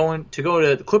going to go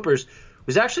to the Clippers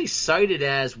was actually cited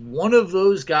as one of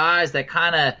those guys that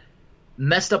kind of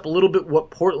messed up a little bit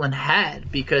what Portland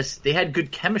had, because they had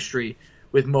good chemistry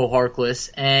with Mo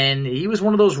Harkless, and he was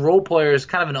one of those role players,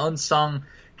 kind of an unsung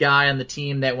guy on the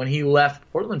team that when he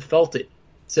left, Portland felt it.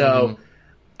 So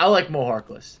I like Mo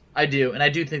Harkless. I do, and I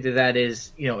do think that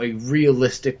is, a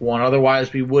realistic one.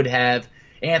 Otherwise, we would have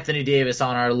Anthony Davis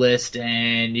on our list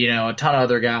and, a ton of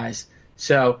other guys.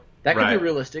 So that could be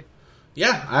realistic.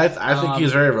 Yeah, I think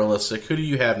he's very realistic. Who do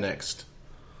you have next?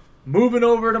 Moving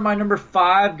over to my number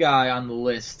 5 guy on the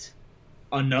list.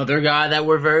 Another guy that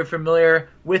we're very familiar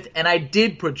with, and I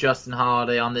did put Justin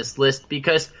Holiday on this list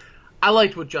because I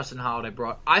liked what Justin Holiday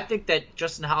brought. I think that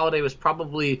Justin Holiday was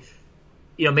probably,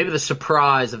 maybe the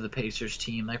surprise of the Pacers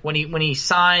team. Like when he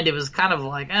signed, it was kind of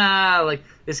like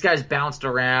this guy's bounced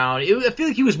around. I feel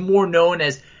like he was more known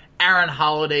as Aaron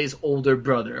Holiday's older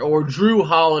brother or Drew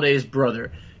Holiday's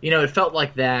brother. It felt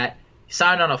like that. He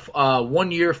signed on a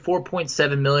 1-year,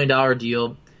 $4.7 million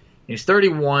deal. He's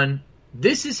 31.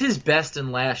 This is his best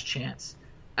and last chance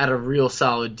at a real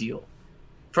solid deal.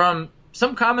 From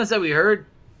some comments that we heard,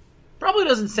 probably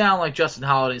doesn't sound like Justin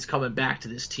Holiday's coming back to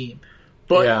this team.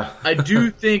 But yeah. I do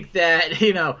think that,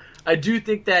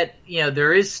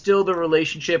 there is still the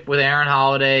relationship with Aaron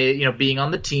Holiday, being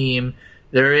on the team.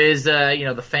 There is,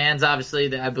 the fans, obviously,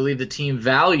 that I believe the team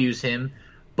values him.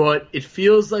 but it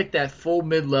feels like that full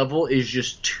mid-level is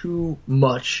just too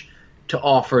much to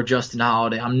offer Justin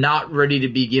Holiday. I'm not ready to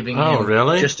be giving him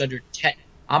just under 10.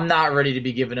 I'm not ready to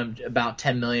be giving him about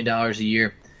 $10 million a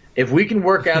year. If we can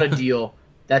work out a deal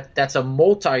that's a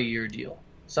multi-year deal,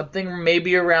 something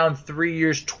maybe around 3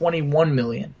 years, $21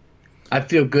 million, I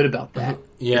feel good about that.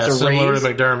 Yeah, similar to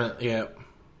McDermott. Yeah.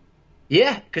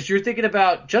 Yeah, because you're thinking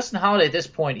about Justin Holiday at this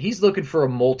point. He's looking for a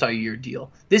multi-year deal.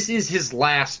 This is his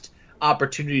last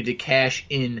opportunity to cash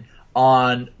in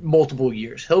on multiple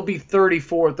years. He'll be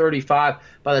 34, 35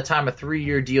 by the time a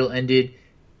 3-year deal ended.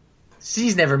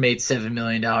 He's never made $7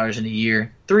 million in a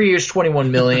year. 3 years, $21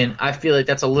 million. I feel like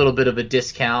that's a little bit of a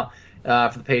discount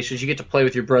for the Pacers. You get to play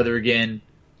with your brother again.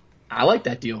 I like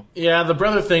that deal. Yeah, the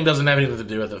brother thing doesn't have anything to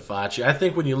do with it, Facci. I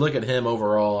think when you look at him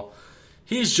overall,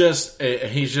 he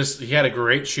had a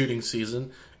great shooting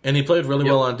season, and he played really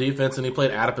well on defense, and he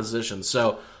played out of position.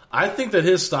 So I think that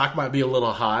his stock might be a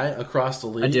little high across the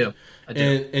league. I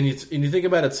do. And you think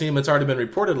about a team that's already been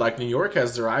reported, like New York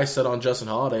has their eyes set on Justin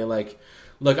Holiday. Like,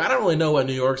 look, I don't really know what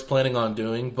New York's planning on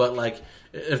doing, but like,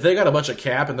 if they got a bunch of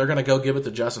cap and they're going to go give it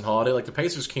to Justin Holiday, like the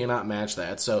Pacers cannot match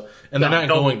that. So, and they're not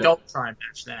going to. Don't try and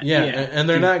match that. Yeah, and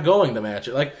they're not going to match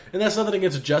it. Like, and that's nothing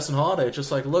against Justin Holiday. It's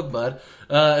just like, look, bud,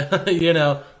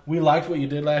 we liked what you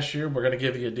did last year. We're going to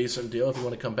give you a decent deal if you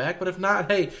want to come back. But if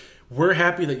not, hey, we're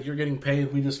happy that you're getting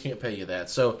paid. We just can't pay you that.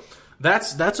 So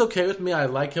that's okay with me. I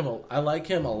like him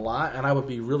a lot, and I would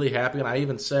be really happy. And I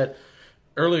even said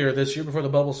earlier this year before the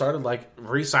bubble started, like,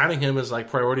 re-signing him is like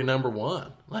priority number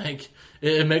one. Like,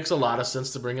 it makes a lot of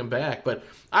sense to bring him back. But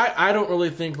I don't really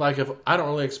think, like, I don't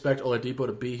really expect Oladipo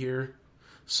to be here.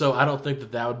 So I don't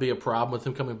think that would be a problem with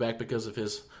him coming back because of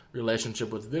his relationship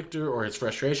with Victor or his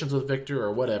frustrations with Victor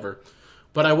or whatever.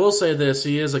 But I will say this,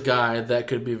 he is a guy that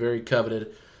could be very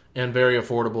coveted and very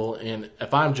affordable. And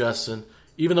if I'm Justin,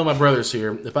 even though my brother's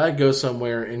here, if I go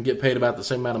somewhere and get paid about the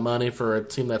same amount of money for a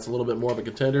team that's a little bit more of a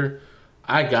contender,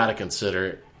 I got to consider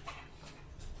it.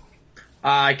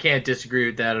 I can't disagree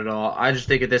with that at all. I just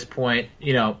think at this point,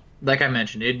 like I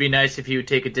mentioned, it'd be nice if he would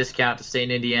take a discount to stay in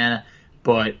Indiana,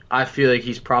 but I feel like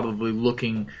he's probably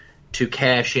looking to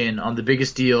cash in on the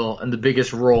biggest deal and the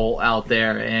biggest role out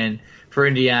there. And for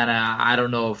Indiana, I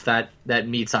don't know if that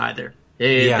meets either.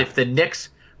 If the Knicks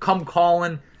come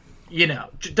calling,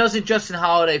 doesn't Justin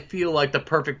Holiday feel like the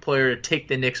perfect player to take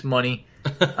the Knicks' money?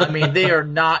 I mean, they are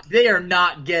not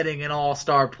getting an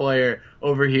all-star player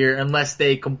over here unless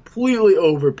they completely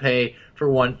overpay for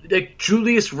one. Like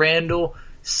Julius Randle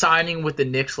signing with the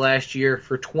Knicks last year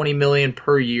for $20 million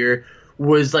per year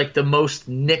was like the most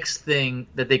Knicks thing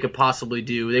that they could possibly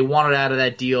do. They wanted out of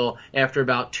that deal after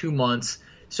about 2 months.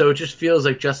 So it just feels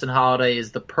like Justin Holiday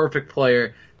is the perfect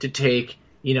player to take,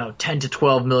 $10 to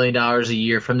 $12 million a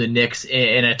year from the Knicks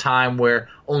in a time where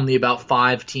only about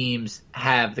 5 teams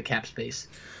have the cap space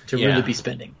to really be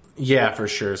spending. Yeah, for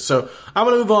sure. So I'm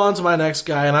going to move on to my next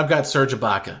guy, and I've got Serge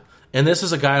Ibaka. And this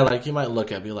is a guy like you might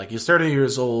look at me like he's 30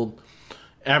 years old,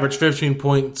 averaged 15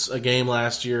 points a game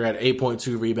last year at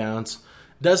 8.2 rebounds.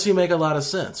 Does he make a lot of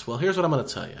sense? Well, here's what I'm going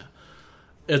to tell you.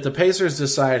 If the Pacers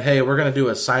decide, hey, we're going to do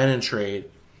a sign and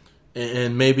trade,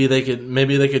 and maybe they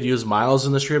could use Miles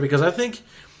in this trade, because I think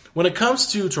when it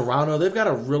comes to Toronto, they've got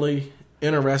a really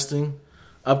interesting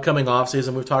upcoming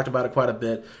offseason. We've talked about it quite a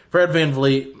bit. Fred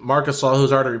VanVleet, Marc Gasol,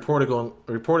 who's already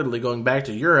reportedly going back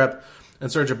to Europe,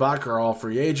 and Serge Ibaka are all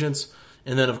free agents.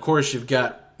 And then, of course, you've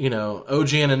got OG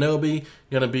Anunoby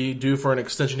going to be due for an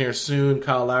extension here soon.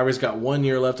 Kyle Lowry's got 1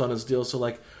 year left on his deal. So,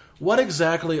 like, what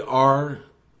exactly are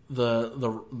the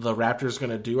Raptors going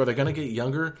to do? Are they going to get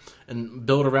younger and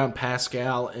build around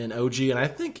Pascal and OG? And I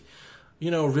think,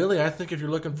 I think if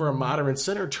you're looking for a modern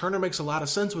center, Turner makes a lot of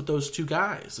sense with those two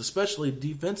guys, especially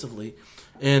defensively.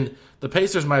 And the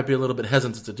Pacers might be a little bit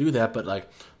hesitant to do that, but like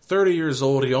 30 years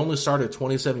old, he only started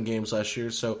 27 games last year,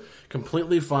 so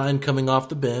completely fine coming off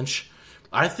the bench.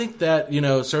 I think that,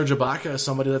 Serge Ibaka is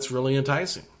somebody that's really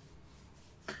enticing.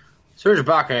 Serge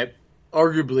Ibaka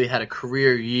arguably had a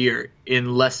career year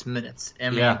in less minutes. I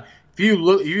mean, if you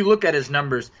look at his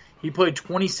numbers, he played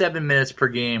 27 minutes per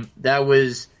game. That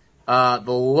was the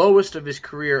lowest of his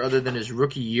career other than his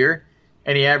rookie year,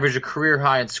 and he averaged a career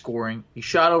high in scoring. He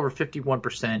shot over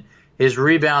 51%. His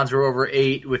rebounds were over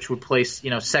 8, which would place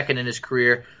second in his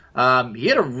career. He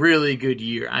had a really good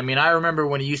year. I mean, I remember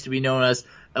when he used to be known as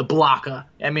a blocker.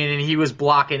 I mean, and he was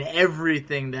blocking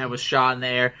everything that was shot in the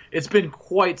air. It's been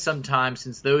quite some time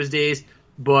since those days,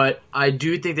 but I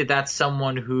do think that that's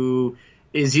someone who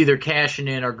is either cashing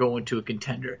in or going to a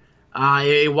contender.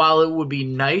 While it would be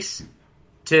nice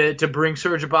to bring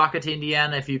Serge Ibaka to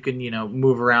Indiana, if you can,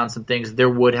 move around some things, there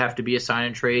would have to be a sign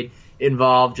and trade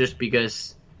involved just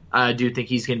because I do think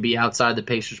he's going to be outside the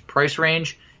Pacers' price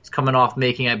range. He's coming off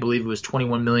making, I believe it was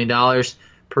 $21 million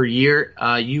per year.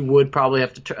 You would probably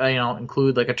have to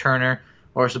include like a Turner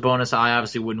or a Sabonis. I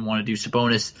obviously wouldn't want to do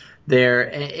Sabonis there.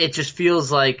 It just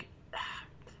feels like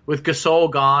with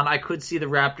Gasol gone, I could see the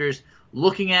Raptors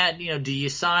looking at, do you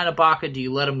sign Ibaka? Do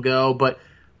you let him go? But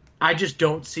I just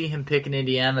don't see him picking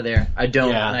Indiana there. I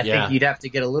don't. And I think you'd have to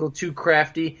get a little too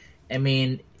crafty. I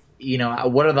mean,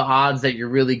 what are the odds that you're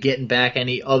really getting back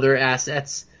any other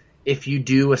assets if you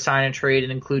do a sign and trade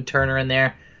and include Turner in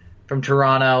there from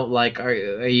Toronto? Like, are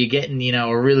you getting,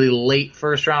 a really late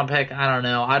first round pick? I don't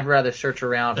know. I'd rather search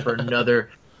around for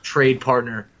another trade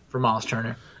partner for Miles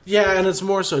Turner. Yeah, and it's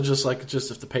more so just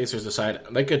if the Pacers decide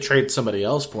they could trade somebody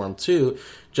else for him too,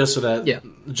 just so that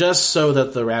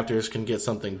the Raptors can get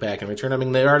something back in return. I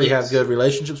mean, they already have good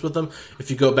relationships with them.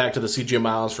 If you go back to the C.J.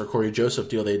 Miles for Corey Joseph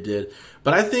deal they did,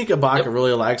 but I think Ibaka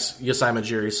really likes Yasai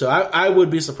Majiri, so I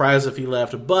would be surprised if he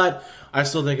left. But I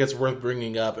still think it's worth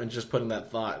bringing up and just putting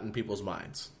that thought in people's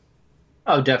minds.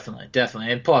 Oh, definitely.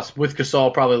 And plus, with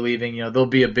Gasol probably leaving, there'll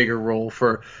be a bigger role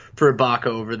for Ibaka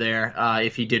over there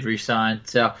if he did resign.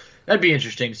 So that'd be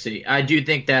interesting to see. I do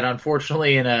think that,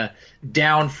 unfortunately, in a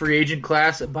down free agent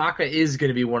class, Ibaka is going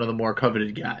to be one of the more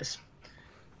coveted guys.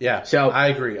 Yeah, so I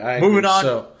agree. Moving on.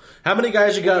 So, how many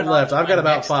guys you got left? I've got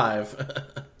about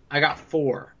 5. I got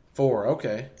 4. 4,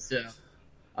 okay.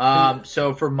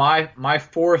 So for my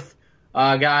fourth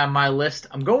guy on my list,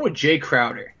 I'm going with Jay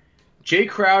Crowder. Jay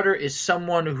Crowder is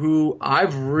someone who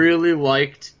I've really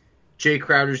liked Jay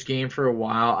Crowder's game for a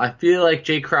while. I feel like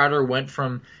Jay Crowder went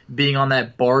from being on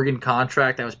that bargain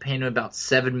contract that was paying him about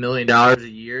 $7 million a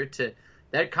year to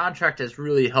that contract has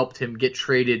really helped him get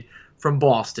traded from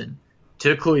Boston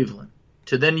to Cleveland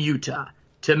to then Utah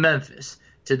to Memphis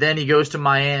to then he goes to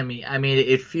Miami. I mean,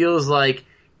 it feels like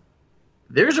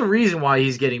there's a reason why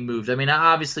he's getting moved. I mean,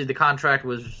 obviously the contract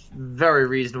was very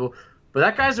reasonable, but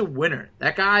that guy's a winner.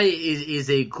 That guy is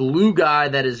a glue guy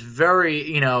that is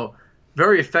very,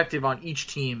 very effective on each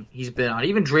team he's been on.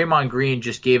 Even Draymond Green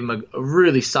just gave him a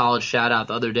really solid shout-out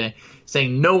the other day,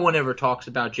 saying no one ever talks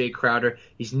about Jay Crowder.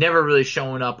 He's never really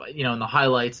showing up, in the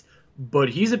highlights, but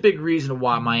he's a big reason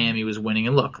why Miami was winning.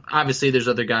 And look, obviously there's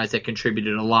other guys that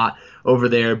contributed a lot over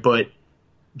there, but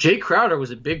Jay Crowder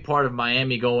was a big part of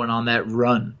Miami going on that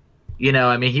run.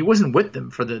 He wasn't with them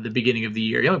for the beginning of the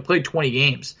year. He only played 20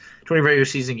 regular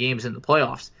season games in the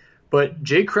playoffs. But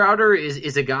Jay Crowder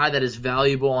is a guy that is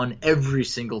valuable on every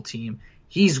single team.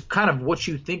 He's kind of what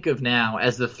you think of now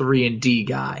as the 3-and-D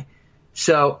guy.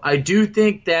 So I do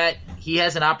think that he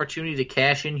has an opportunity to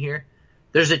cash in here.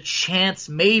 There's a chance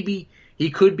maybe he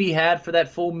could be had for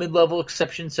that full mid-level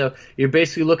exception. So you're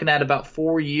basically looking at about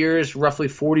 4 years, roughly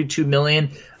 $42 million.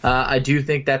 I do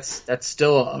think that's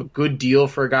still a good deal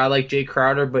for a guy like Jay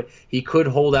Crowder, but he could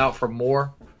hold out for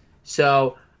more.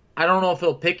 So I don't know if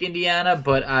he'll pick Indiana,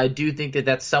 but I do think that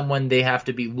that's someone they have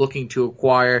to be looking to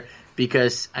acquire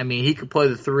because, he could play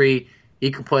the 3,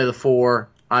 he could play the 4.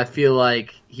 I feel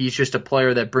like he's just a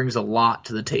player that brings a lot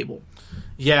to the table.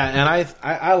 Yeah, and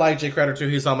I like Jay Crowder too.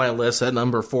 He's on my list at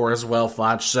number 4 as well,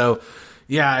 Foch. So,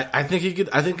 yeah, I think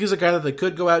he's a guy that they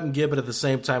could go out and get, but at the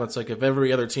same time, it's like if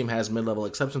every other team has mid-level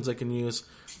exceptions they can use,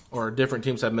 or different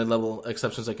teams have mid-level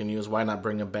exceptions they can use, why not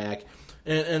bring him back?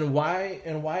 And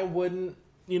why wouldn't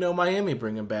Miami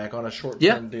bring him back on a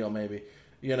short-term deal maybe?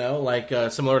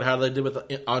 Similar to how they did with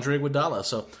Andre Iguodala.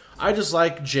 So I just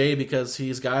like Jay because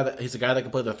he's a guy that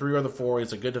can play the 3 or the 4.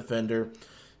 He's a good defender.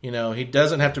 He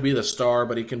doesn't have to be the star,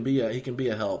 but he can be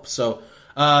a help. So,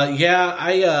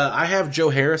 I have Joe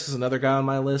Harris as another guy on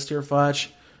my list here, Foch,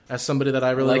 as somebody that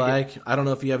I really like. I don't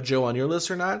know if you have Joe on your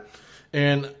list or not.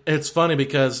 And it's funny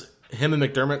because him and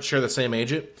McDermott share the same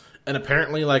agent, and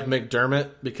apparently,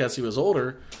 McDermott, because he was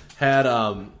older, had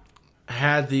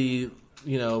the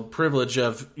privilege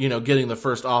of getting the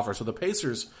first offer. So the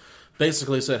Pacers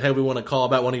basically said, hey, we want to call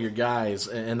about one of your guys.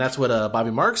 And that's what Bobby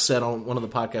Marks said on one of the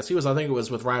podcasts he was on. I think it was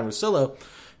with Ryan Russillo.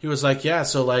 He was like, yeah,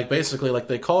 so basically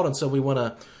they called and said, we want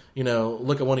to,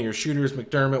 look at one of your shooters,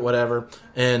 McDermott, whatever,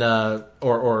 and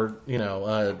or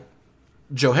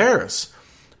Joe Harris.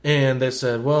 And they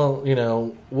said, well,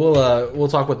 we'll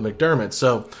talk with McDermott.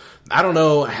 So I don't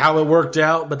know how it worked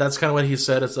out, but that's kind of what he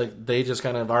said. It's like they just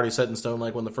kind of already set in stone,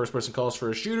 when the first person calls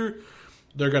for a shooter,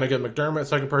 they're going to get McDermott.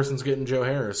 Second person's getting Joe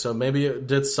Harris. So maybe it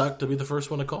did suck to be the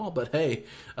first one to call. But hey,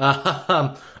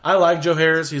 I like Joe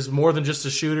Harris. He's more than just a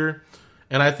shooter.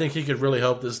 And I think he could really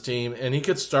help this team. And he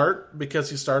could start because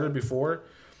he started before.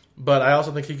 But I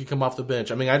also think he could come off the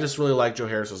bench. I just really like Joe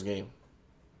Harris's game.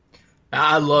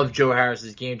 I love Joe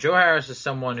Harris's game. Joe Harris is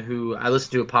someone who I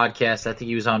listened to a podcast. I think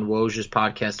he was on Woj's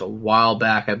podcast a while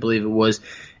back, I believe it was.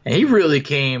 And he really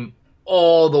came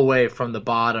all the way from the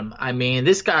bottom. I mean,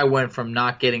 this guy went from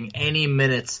not getting any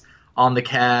minutes on the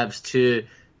Cavs to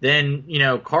then,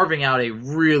 carving out a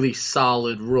really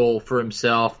solid role for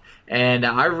himself. And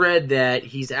I read that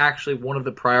he's actually one of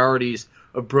the priorities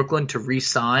of Brooklyn to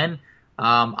re-sign.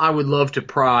 I would love to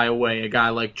pry away a guy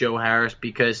like Joe Harris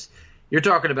because you're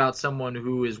talking about someone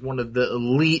who is one of the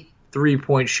elite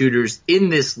three-point shooters in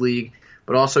this league,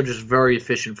 but also just very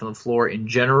efficient from the floor in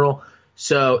general.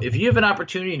 So if you have an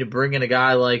opportunity to bring in a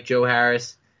guy like Joe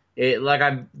Harris, like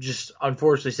I've just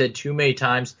unfortunately said too many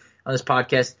times on this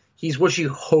podcast, he's what you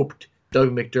hoped Doug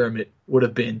McDermott would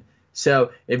have been.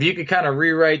 So if you could kind of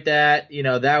rewrite that,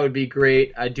 that would be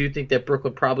great. I do think that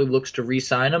Brooklyn probably looks to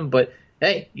re-sign him, but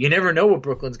hey, you never know what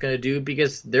Brooklyn's going to do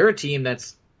because they're a team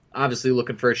that's obviously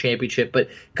looking for a championship, but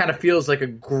kind of feels like a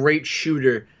great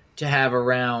shooter to have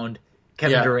around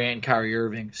Kevin Durant and Kyrie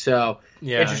Irving. So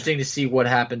interesting to see what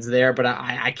happens there, but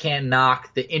I can't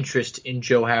knock the interest in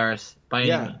Joe Harris by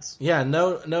any means. Yeah,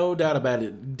 no doubt about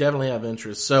it. Definitely have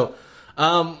interest. So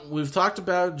we've talked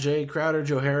about Jay Crowder,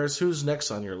 Joe Harris. Who's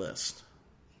next on your list?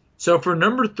 So for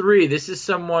number 3, this is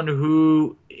someone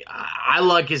who I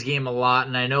like his game a lot,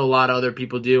 and I know a lot of other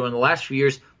people do. In the last few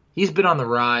years, he's been on the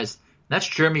rise. That's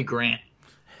Jeremy Grant.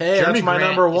 Hey, Jeremy that's my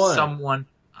Grant number one. Is someone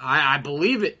I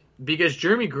believe it because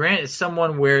Jeremy Grant is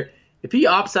someone where if he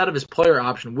opts out of his player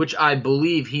option, which I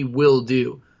believe he will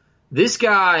do, this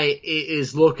guy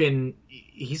is looking.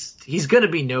 He's going to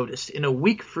be noticed in a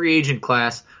weak free agent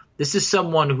class. This is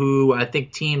someone who I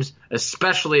think teams,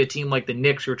 especially a team like the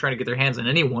Knicks, who are trying to get their hands on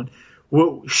anyone,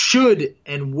 should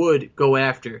and would go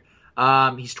after.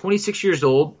 He's 26 years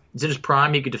old. He's in his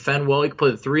prime. He could defend well. He could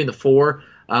play the 3 and the 4.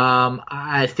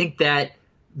 I think that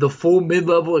the full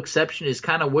mid-level exception is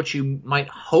kind of what you might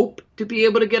hope to be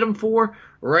able to get him for,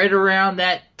 right around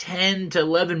that $10 to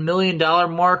 $11 million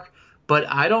mark. But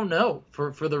I don't know.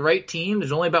 For the right team,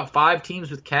 there's only about 5 teams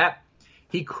with cap.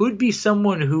 He could be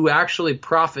someone who actually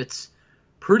profits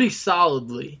pretty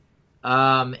solidly.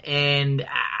 And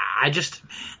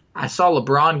I saw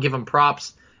LeBron give him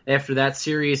props after that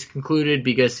series concluded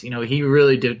because, he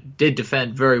really did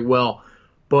defend very well.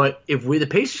 But if the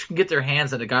Pacers can get their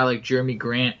hands on a guy like Jeremy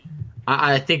Grant,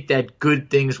 I think that good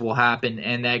things will happen.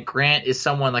 And that Grant is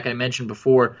someone, like I mentioned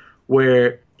before,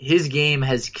 where his game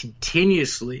has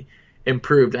continuously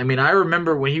improved. I mean, I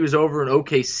remember when he was over in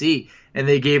OKC and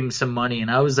they gave him some money,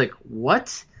 and I was like,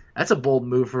 what? That's a bold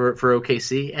move for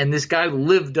OKC. And this guy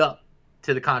lived up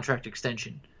to the contract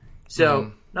extension.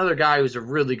 So another guy who's a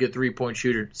really good three-point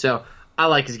shooter. So I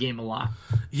like his game a lot.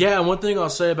 Yeah, and one thing I'll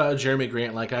say about Jeremy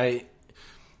Grant,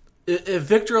 if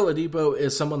Victor Oladipo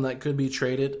is someone that could be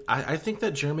traded, I think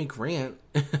that Jeremy Grant,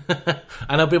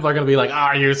 I know people are going to be like,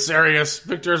 are you serious?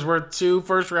 Victor's worth 2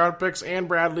 first-round picks and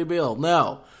Bradley Beal.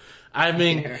 No. I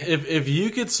mean, if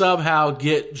you could somehow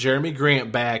get Jeremy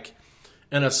Grant back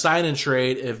in a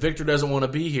sign-and-trade if Victor doesn't want to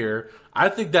be here, I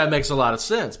think that makes a lot of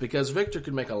sense because Victor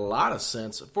could make a lot of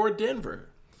sense for Denver.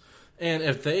 And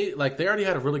if they already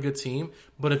had a really good team,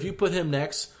 but if you put him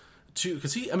next to,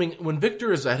 because when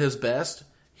Victor is at his best,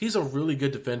 he's a really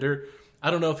good defender.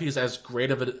 I don't know if he's as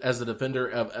great as a defender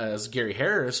as Gary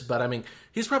Harris, but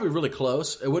he's probably really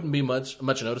close. It wouldn't be much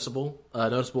noticeable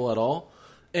at all.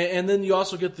 And then you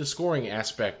also get the scoring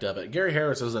aspect of it. Gary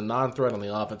Harris is a non-threat on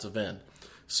the offensive end.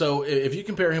 So if you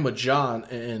compare him with John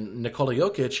and Nikola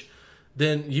Jokic,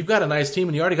 then you've got a nice team,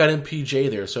 and you already got MPJ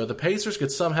there. So the Pacers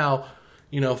could somehow,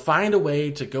 find a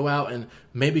way to go out and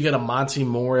maybe get a Monty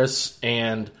Morris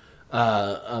and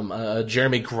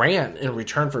Jeremy Grant in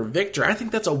return for Victor. I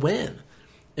think that's a win.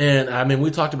 And,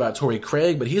 we talked about Torrey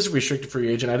Craig, but he's a restricted free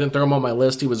agent. I didn't throw him on my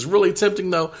list. He was really tempting,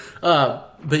 though.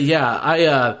 But,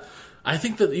 yeah, I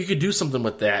think that you could do something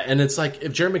with that. And it's like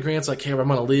if Jeremy Grant's like, hey, I'm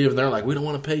going to leave, and they're like, we don't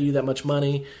want to pay you that much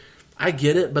money. I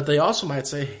get it, but they also might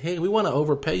say, hey, we want to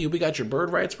overpay you. We got your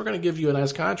bird rights. We're going to give you a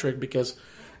nice contract because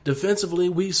defensively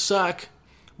we suck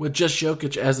with just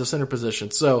Jokic as the center position.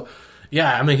 So,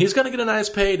 yeah, he's going to get a nice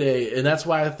payday, and that's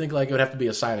why I think it would have to be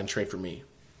a sign-and-trade for me.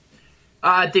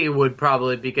 I think it would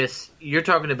probably because you're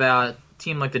talking about a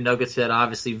team like the Nuggets that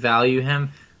obviously value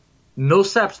him.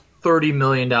 Millsap's $30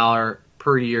 million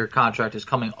per year contract is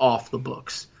coming off the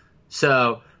books.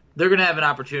 So they're going to have an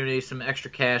opportunity, some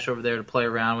extra cash over there to play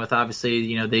around with.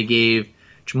 Obviously, they gave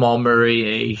Jamal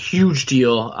Murray a huge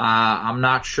deal. I'm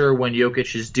not sure when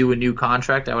Jokic is due a new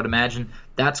contract. I would imagine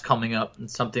that's coming up and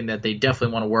something that they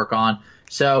definitely want to work on.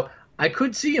 So I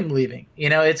could see him leaving.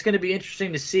 It's going to be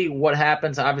interesting to see what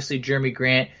happens. Obviously, Jeremy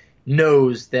Grant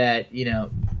knows that,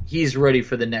 he's ready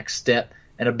for the next step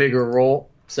and a bigger role.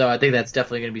 So I think that's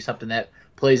definitely going to be something that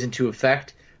plays into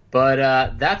effect.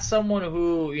 But that's someone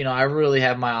who, I really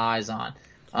have my eyes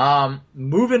on.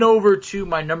 Moving over to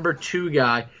my number 2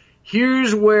 guy,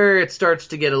 here's where it starts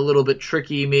to get a little bit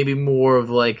tricky, maybe more of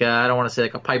like I don't want to say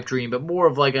like a pipe dream, but more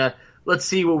of like a let's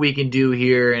see what we can do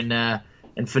here and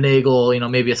finagle,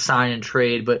 maybe a sign and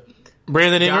trade. But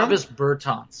Brandon Ingram? Davis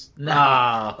Bertans.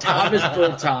 No, Davis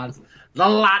Bertans. The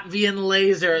Latvian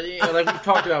laser, like we've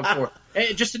talked about before.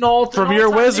 Just an all from your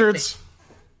Wizards.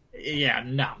 Yeah,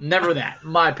 no, never that.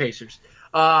 My Pacers.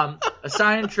 A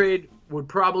sign and trade would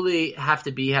probably have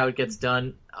to be how it gets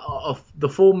done. The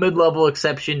full mid-level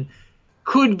exception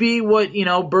could be what,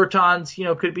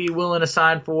 Bertans, could be willing to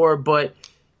sign for. But,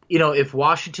 if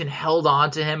Washington held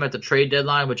on to him at the trade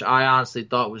deadline, which I honestly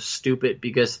thought was stupid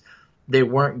because they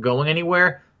weren't going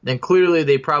anywhere, then clearly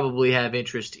they probably have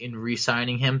interest in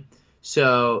re-signing him.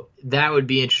 So that would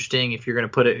be interesting if you're going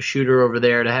to put a shooter over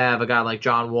there to have a guy like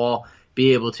John Wall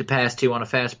be able to pass to on a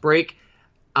fast break.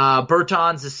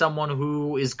 Bertans is someone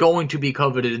who is going to be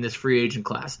coveted in this free agent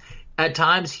class. At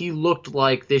times, he looked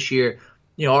like this year,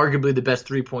 arguably the best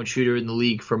three-point shooter in the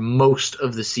league for most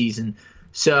of the season.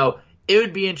 So it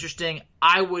would be interesting.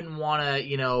 I wouldn't want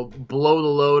to, blow the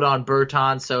load on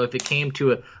Bertans. So if it came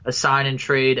to a sign and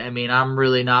trade, I'm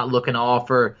really not looking to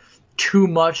offer too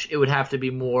much. It would have to be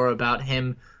more about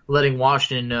him letting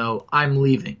Washington know I'm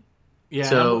leaving. Yeah.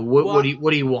 So what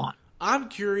do you want? I'm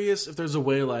curious if there's a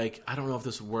way, like, I don't know if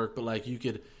this would work, but like you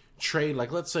could trade,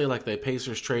 like let's say like the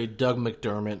Pacers trade Doug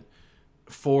McDermott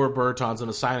for Bertans in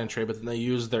a sign and trade, but then they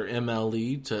use their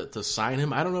MLE to sign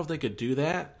him. I don't know if they could do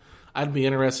that. I'd be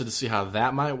interested to see how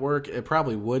that might work. It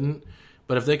probably wouldn't,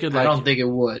 but if they could, like, I don't think it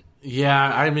would. Yeah,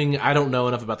 I don't know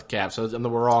enough about the cap, so I'm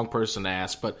the wrong person to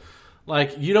ask. But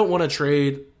like, you don't want to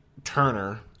trade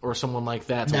Turner or someone like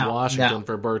that to Washington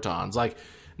for Bertans. Like,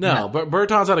 no. But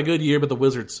Bertans had a good year, but the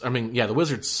Wizards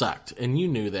sucked, and you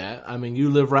knew that. You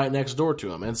live right next door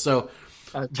to him, and so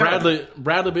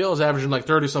Bradley Beal is averaging like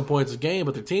 30-some points a game,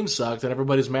 but the team sucked, and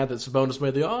everybody's mad that Sabonis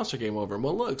made the All-Star game over him.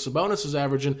 Well, look, Sabonis is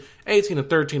averaging 18 and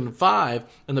 13 and 5,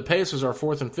 and the Pacers are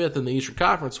 4th and 5th in the Eastern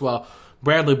Conference, while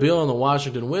Bradley Beal and the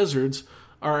Washington Wizards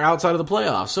are outside of the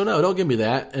playoffs. So no, don't give me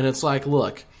that. And it's like,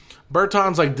 look,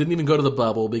 Bertans didn't even go to the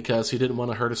bubble because he didn't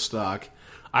want to hurt his stock.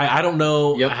 I don't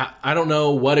know. Yep. I don't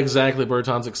know what exactly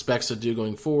Bertans expects to do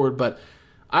going forward, but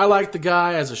I like the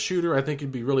guy as a shooter. I think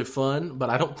he'd be really fun, but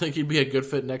I don't think he'd be a good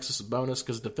fit next to Sabonis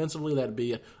because defensively that'd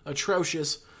be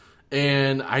atrocious,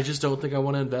 and I just don't think I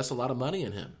want to invest a lot of money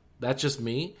in him. That's just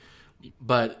me,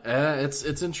 but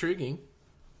it's intriguing.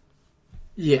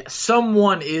 Yeah,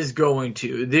 someone is going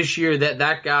to. This year,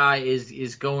 that guy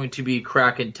is going to be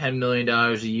cracking $10 million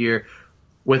a year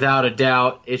without a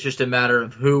doubt. It's just a matter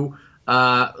of who.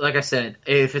 Like I said,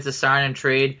 if it's a sign and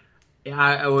trade,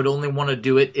 I would only want to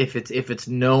do it if it's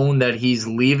known that he's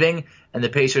leaving and the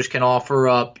Pacers can offer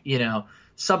up,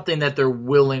 something that they're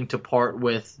willing to part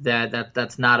with.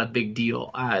 That's not a big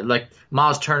deal. Like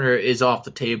Miles Turner is off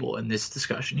the table in this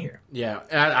discussion here. Yeah,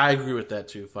 I agree with that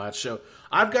too, Foch. So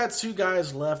I've got 2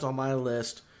 guys left on my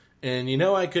list, and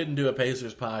I couldn't do a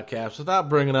Pacers podcast without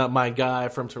bringing up my guy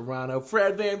from Toronto,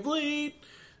 Fred VanVleet.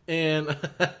 And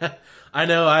I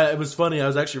know it was funny. I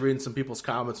was actually reading some people's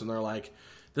comments, and they're like,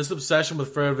 this obsession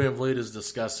with Fred VanVleet is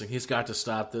disgusting. He's got to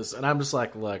stop this. And I'm just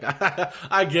like, look,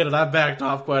 I get it. I backed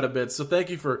off quite a bit. So thank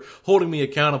you for holding me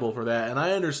accountable for that. And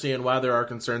I understand why there are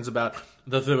concerns about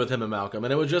the thing with him and Malcolm.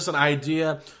 And it was just an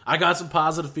idea. I got some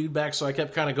positive feedback, so I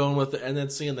kept kind of going with it. And then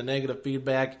seeing the negative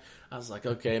feedback, I was like,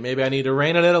 okay, maybe I need to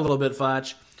rein it in a little bit,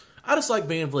 Foch. I just like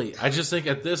VanVleet. I just think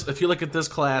if you look at this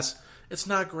class, it's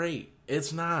not great.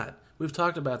 It's not. We've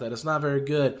talked about that. It's not very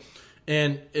good.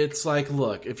 And it's like,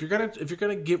 look, if you're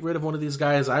gonna get rid of one of these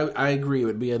guys, I agree. It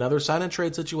would be another sign and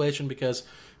trade situation because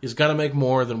he's gonna make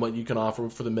more than what you can offer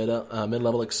for the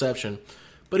mid-level exception.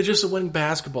 But he's just a winning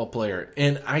basketball player,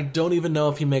 and I don't even know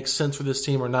if he makes sense for this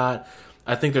team or not.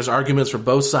 I think there's arguments for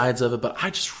both sides of it, but I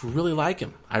just really like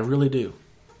him. I really do.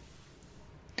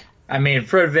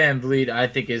 Fred VanVleet, I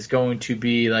think, is going to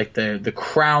be like the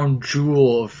crown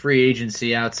jewel of free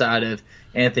agency outside of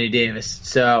Anthony Davis.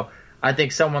 So I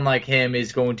think someone like him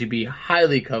is going to be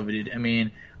highly coveted.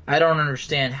 I don't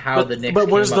understand how the Knicks. But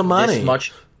where's the money? This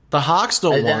much. The Hawks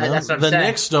don't want him. The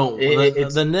Knicks don't.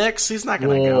 The Knicks, he's not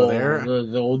going to go there.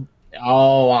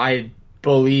 I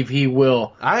believe he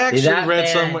will. I actually read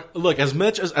somewhere. Look, as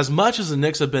much as the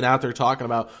Knicks have been out there talking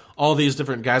about all these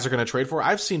different guys are going to trade for,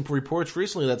 I've seen reports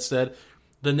recently that said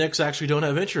the Knicks actually don't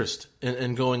have interest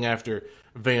in going after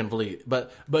Van Vliet.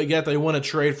 But yet they want to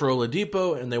trade for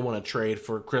Oladipo and they want to trade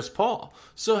for Chris Paul.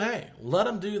 So, hey, let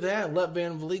them do that. Let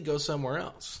Van Vliet go somewhere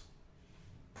else.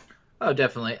 Oh,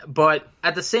 definitely. But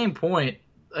at the same point,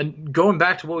 going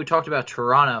back to what we talked about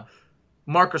Toronto,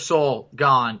 Marc Gasol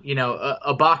gone.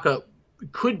 Ibaka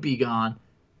could be gone.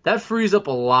 That frees up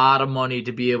a lot of money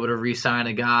to be able to re-sign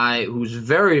a guy who's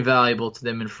very valuable to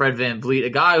them in Fred VanVleet, a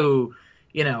guy who,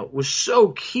 was so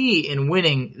key in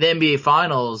winning the NBA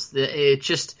Finals. It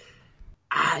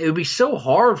would be so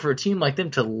hard for a team like them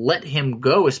to let him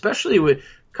go, especially with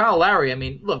Kyle Lowry. I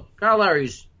mean, look, Kyle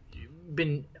Lowry's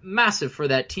been massive for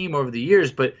that team over the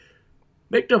years, but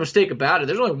make no mistake about it,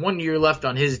 there's only 1 year left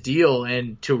on his deal,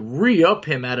 and to re-up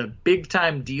him at a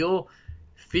big-time deal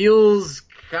feels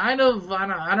kind of,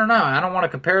 I don't know. I don't want to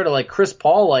compare it to like Chris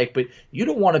Paul, but you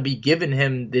don't want to be giving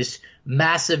him this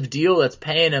massive deal that's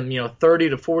paying him, $30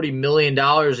 to $40 million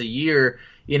a year,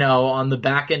 on the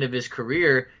back end of his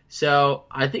career. So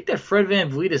I think that Fred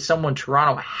VanVleet is someone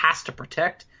Toronto has to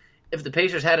protect. If the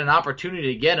Pacers had an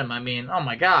opportunity to get him, oh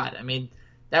my God,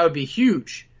 that would be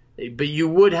huge. But you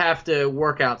would have to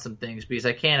work out some things because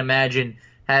I can't imagine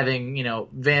having,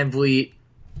 VanVleet,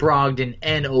 Brogdon,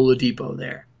 and Oladipo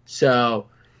there. So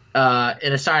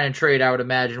in a sign and trade, I would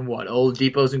imagine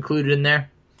Oladipo's included in there?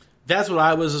 That's what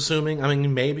I was assuming.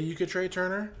 Maybe you could trade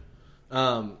Turner.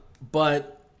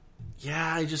 But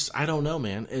yeah, I don't know,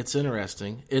 man. It's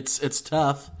interesting. It's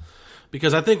tough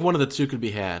because I think one of the two could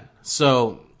be had.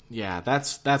 So yeah,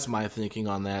 that's my thinking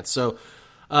on that. So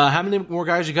how many more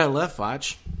guys you got left,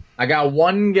 Foch? I got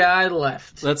one guy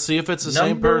left. Let's see if it's the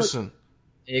same person.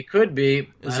 It could be.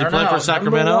 Is he playing for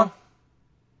Sacramento?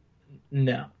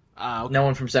 No. Okay. No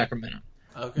one from Sacramento.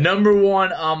 Okay. Number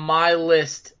one on my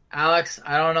list, Alex,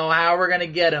 I don't know how we're going to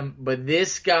get him, but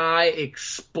this guy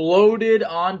exploded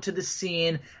onto the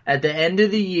scene at the end of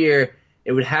the year.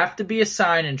 It would have to be a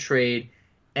sign and trade,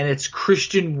 and it's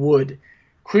Christian Wood.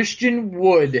 Christian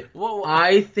Wood, Whoa.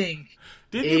 I think,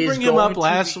 didn't you bring him up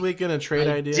last week in a trade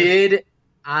idea? I did.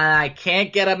 I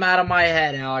can't get him out of my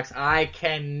head, Alex. I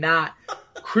cannot.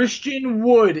 Christian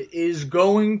Wood is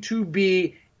going to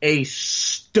be a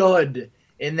stud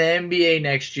in the NBA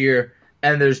next year,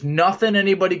 and there's nothing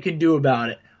anybody can do about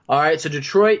it. All right, so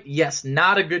Detroit, yes,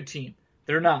 not a good team.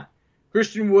 They're not.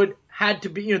 Christian Wood had to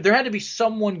be, there had to be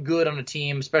someone good on the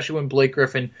team, especially when Blake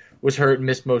Griffin was hurt and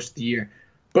missed most of the year.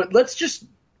 But let's just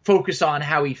focus on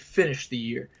how he finished the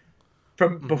year.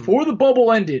 From before the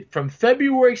bubble ended, from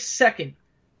February 2nd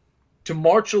to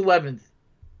March 11th,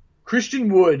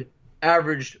 Christian Wood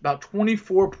averaged about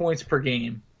 24 points per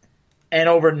game and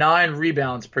over 9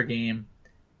 rebounds per game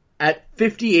at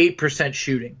 58%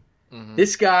 shooting.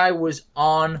 This guy was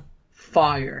on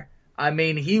fire.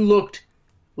 He looked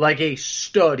like a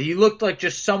stud. He looked like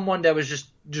just someone that was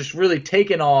just really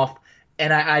taken off,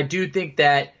 and I do think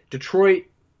that Detroit,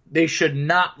 they should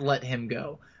not let him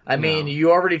go.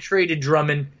 You already traded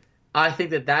Drummond. I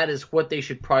think that is what they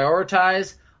should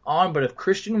prioritize on, but if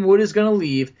Christian Wood is going to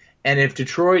leave, and if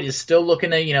Detroit is still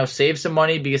looking to, save some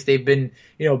money because they've been,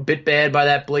 bit bad by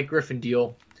that Blake Griffin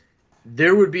deal,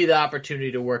 there would be the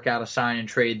opportunity to work out a sign and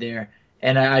trade there.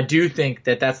 And I do think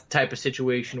that that's the type of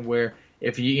situation where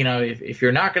if if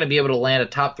you're not going to be able to land a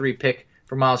top 3 pick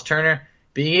for Miles Turner,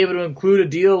 being able to include a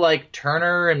deal like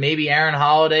Turner and maybe Aaron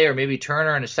Holiday or maybe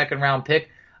Turner and a 2nd round pick,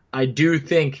 I do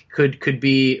think could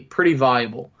be pretty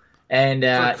valuable. And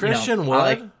for Christian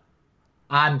Wood,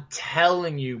 I'm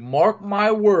telling you, mark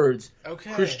my words.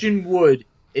 Okay. Christian Wood,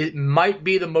 it might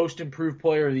be the most improved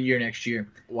player of the year next year.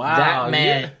 Wow, that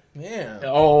man. Yeah.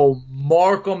 Oh,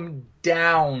 mark him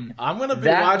down. I'm gonna be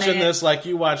watching this like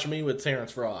you watch me with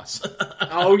Terrence Ross.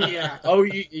 Oh yeah. Oh,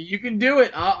 you can do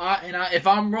it. If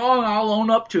I'm wrong, I'll own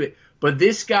up to it. But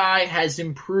this guy has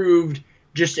improved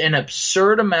just an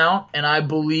absurd amount, and I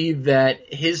believe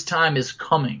that his time is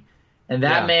coming. And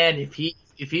that man, if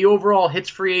he overall hits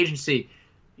free agency,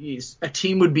 a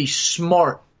team would be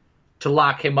smart to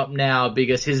lock him up now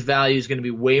because his value is going to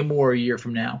be way more a year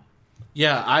from now.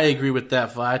 Yeah, I agree with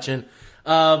that, Foch. And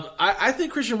I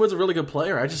think Christian Wood's a really good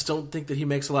player. I just don't think that he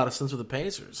makes a lot of sense with the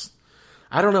Pacers.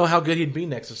 I don't know how good he'd be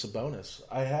next to Sabonis.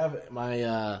 I have my,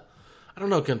 I don't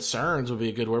know, concerns would be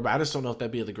a good word, but I just don't know if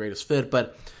that'd be the greatest fit.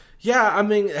 But yeah,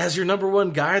 as your number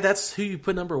one guy, that's who you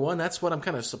put number one. That's what I'm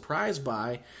kind of surprised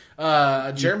by.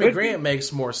 Jeremy Grant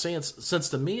makes more sense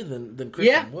to me than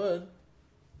Christian Wood.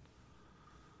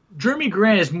 Jeremy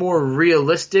Grant is more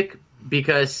realistic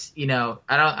because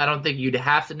I don't think you'd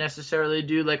have to necessarily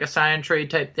do like a sign and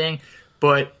trade type thing,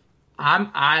 but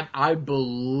I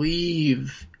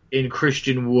believe in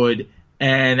Christian Wood,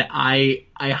 and I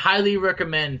highly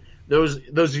recommend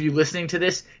those of you listening to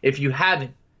this, if you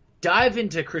haven't, dive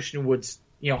into Christian Wood's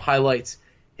highlights,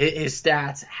 his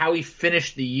stats, how he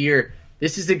finished the year.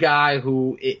 This is a guy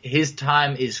who his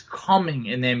time is coming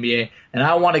in the NBA, and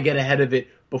I want to get ahead of it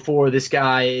before this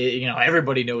guy,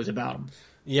 everybody knows about him.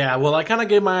 Yeah, well, I kind of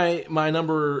gave my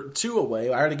number 2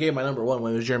 away. I already gave my number 1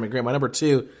 when it was Jeremy Grant. My number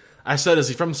 2, I said, is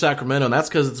he from Sacramento? And that's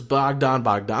because it's Bogdan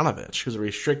Bogdanovic, who's a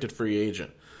restricted free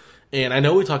agent. And I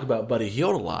know we talk about Buddy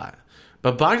Hield a lot,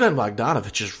 but Bogdan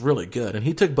Bogdanovic is really good. And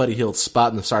he took Buddy Hield's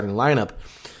spot in the starting lineup.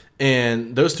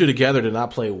 And those two together did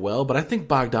not play well, but I think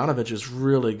Bogdanovic is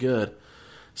really good.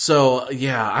 So,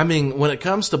 yeah, I mean, when it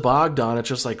comes to Bogdan, it's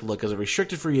just like, look, as a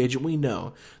restricted free agent, we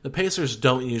know the Pacers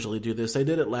don't usually do this. They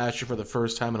did it last year for the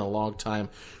first time in a long time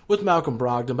with Malcolm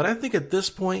Brogdon. But I think at this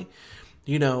point,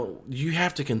 you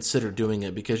have to consider doing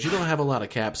it because you don't have a lot of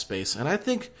cap space. And I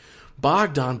think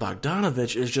Bogdan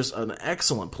Bogdanovic is just an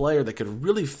excellent player that could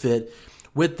really fit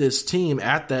with this team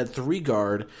at that 3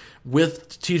 guard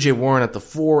with TJ Warren at the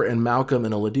 4 and Malcolm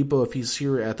and Oladipo if he's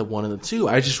here at the 1 and the 2.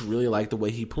 I just really like the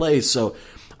way he plays. So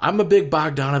I'm a big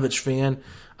Bogdanovic fan.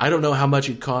 I don't know how much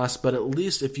he'd cost, but at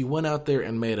least if you went out there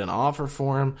and made an offer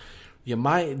for him, you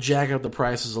might jack up the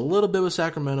prices a little bit with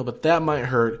Sacramento, but that might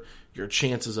hurt your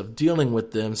chances of dealing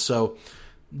with them. So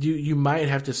you might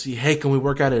have to see, hey, can we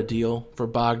work out a deal for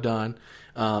Bogdan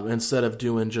instead of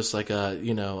doing just like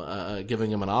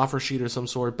giving him an offer sheet or some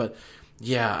sort. But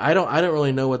yeah, I don't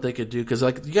really know what they could do because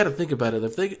you got to think about it.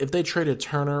 If they traded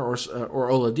Turner or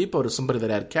Oladipo to somebody that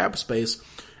had cap space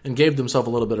and gave themselves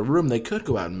a little bit of room, they could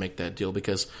go out and make that deal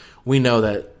because we know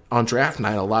that on draft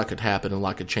night a lot could happen and a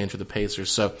lot could change for the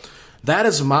Pacers. So that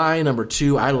is my number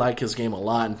 2. I like his game a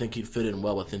lot and think he'd fit in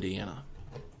well with Indiana.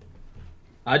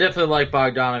 I definitely like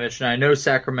Bogdanovic, and I know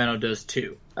Sacramento does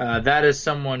too. That is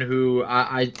someone who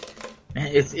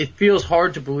it feels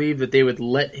hard to believe that they would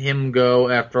let him go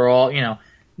after all.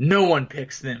 No one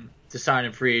picks them to sign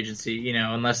in free agency,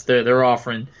 unless they're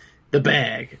offering the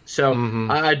bag. So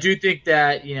I do think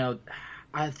that,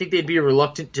 I think they'd be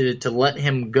reluctant to let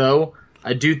him go.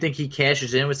 I do think he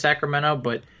cashes in with Sacramento,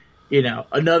 but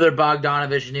another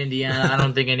Bogdanovic in Indiana, I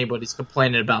don't think anybody's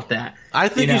complaining about that. I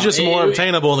think he's just more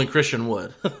obtainable than Christian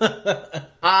Wood.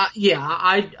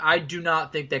 I do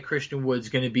not think that Christian Wood's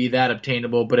going to be that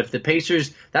obtainable. But if the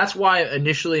Pacers, that's why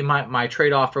initially my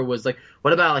trade offer was like,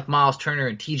 what about like Miles Turner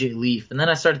and TJ Leaf? And then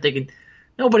I started thinking,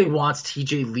 nobody wants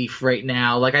TJ Leaf right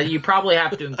now. Like you probably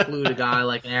have to include a guy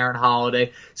like an Aaron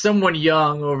Holiday, someone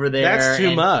young over there. That's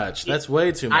too much. That's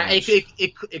way too much.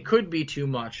 It could be too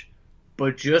much.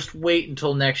 But just wait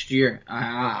until next year.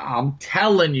 I'm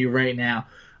telling you right now.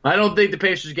 I don't think the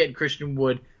Pacers are getting Christian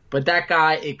Wood, but that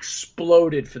guy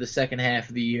exploded for the second half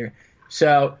of the year.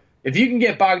 So if you can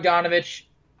get Bogdanovic,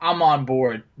 I'm on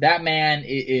board. That man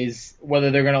is,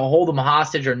 whether they're going to hold him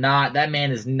hostage or not, that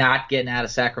man is not getting out of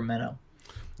Sacramento.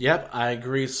 Yep, I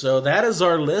agree. So that is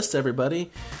our list, everybody.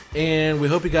 And we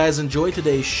hope you guys enjoyed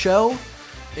today's show.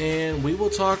 And we will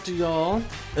talk to y'all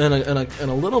in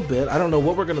a little bit. I don't know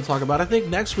what we're going to talk about. I think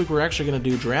next week we're actually going to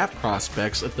do draft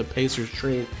prospects if the Pacers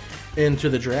trade into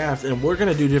the draft. And we're going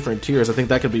to do different tiers. I think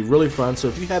that could be really fun. So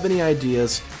if you have any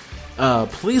ideas,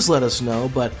 please let us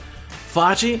know. But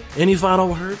Fachi, any final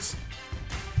words?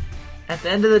 At the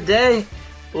end of the day,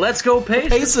 let's go Pacers.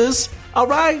 Pacers. All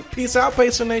right. Peace out,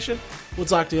 Pacer Nation. We'll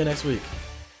talk to you next week.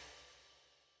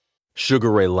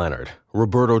 Sugar Ray Leonard,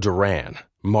 Roberto Duran,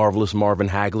 Marvelous Marvin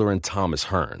Hagler, and Thomas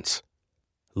Hearns.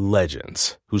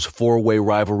 Legends, whose four-way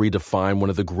rivalry defined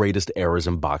one of the greatest eras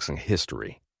in boxing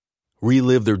history.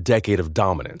 Relive their decade of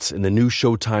dominance in the new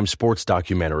Showtime sports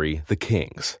documentary, The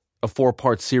Kings, a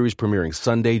 4-part series premiering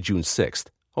Sunday, June 6th,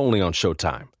 only on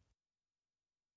Showtime.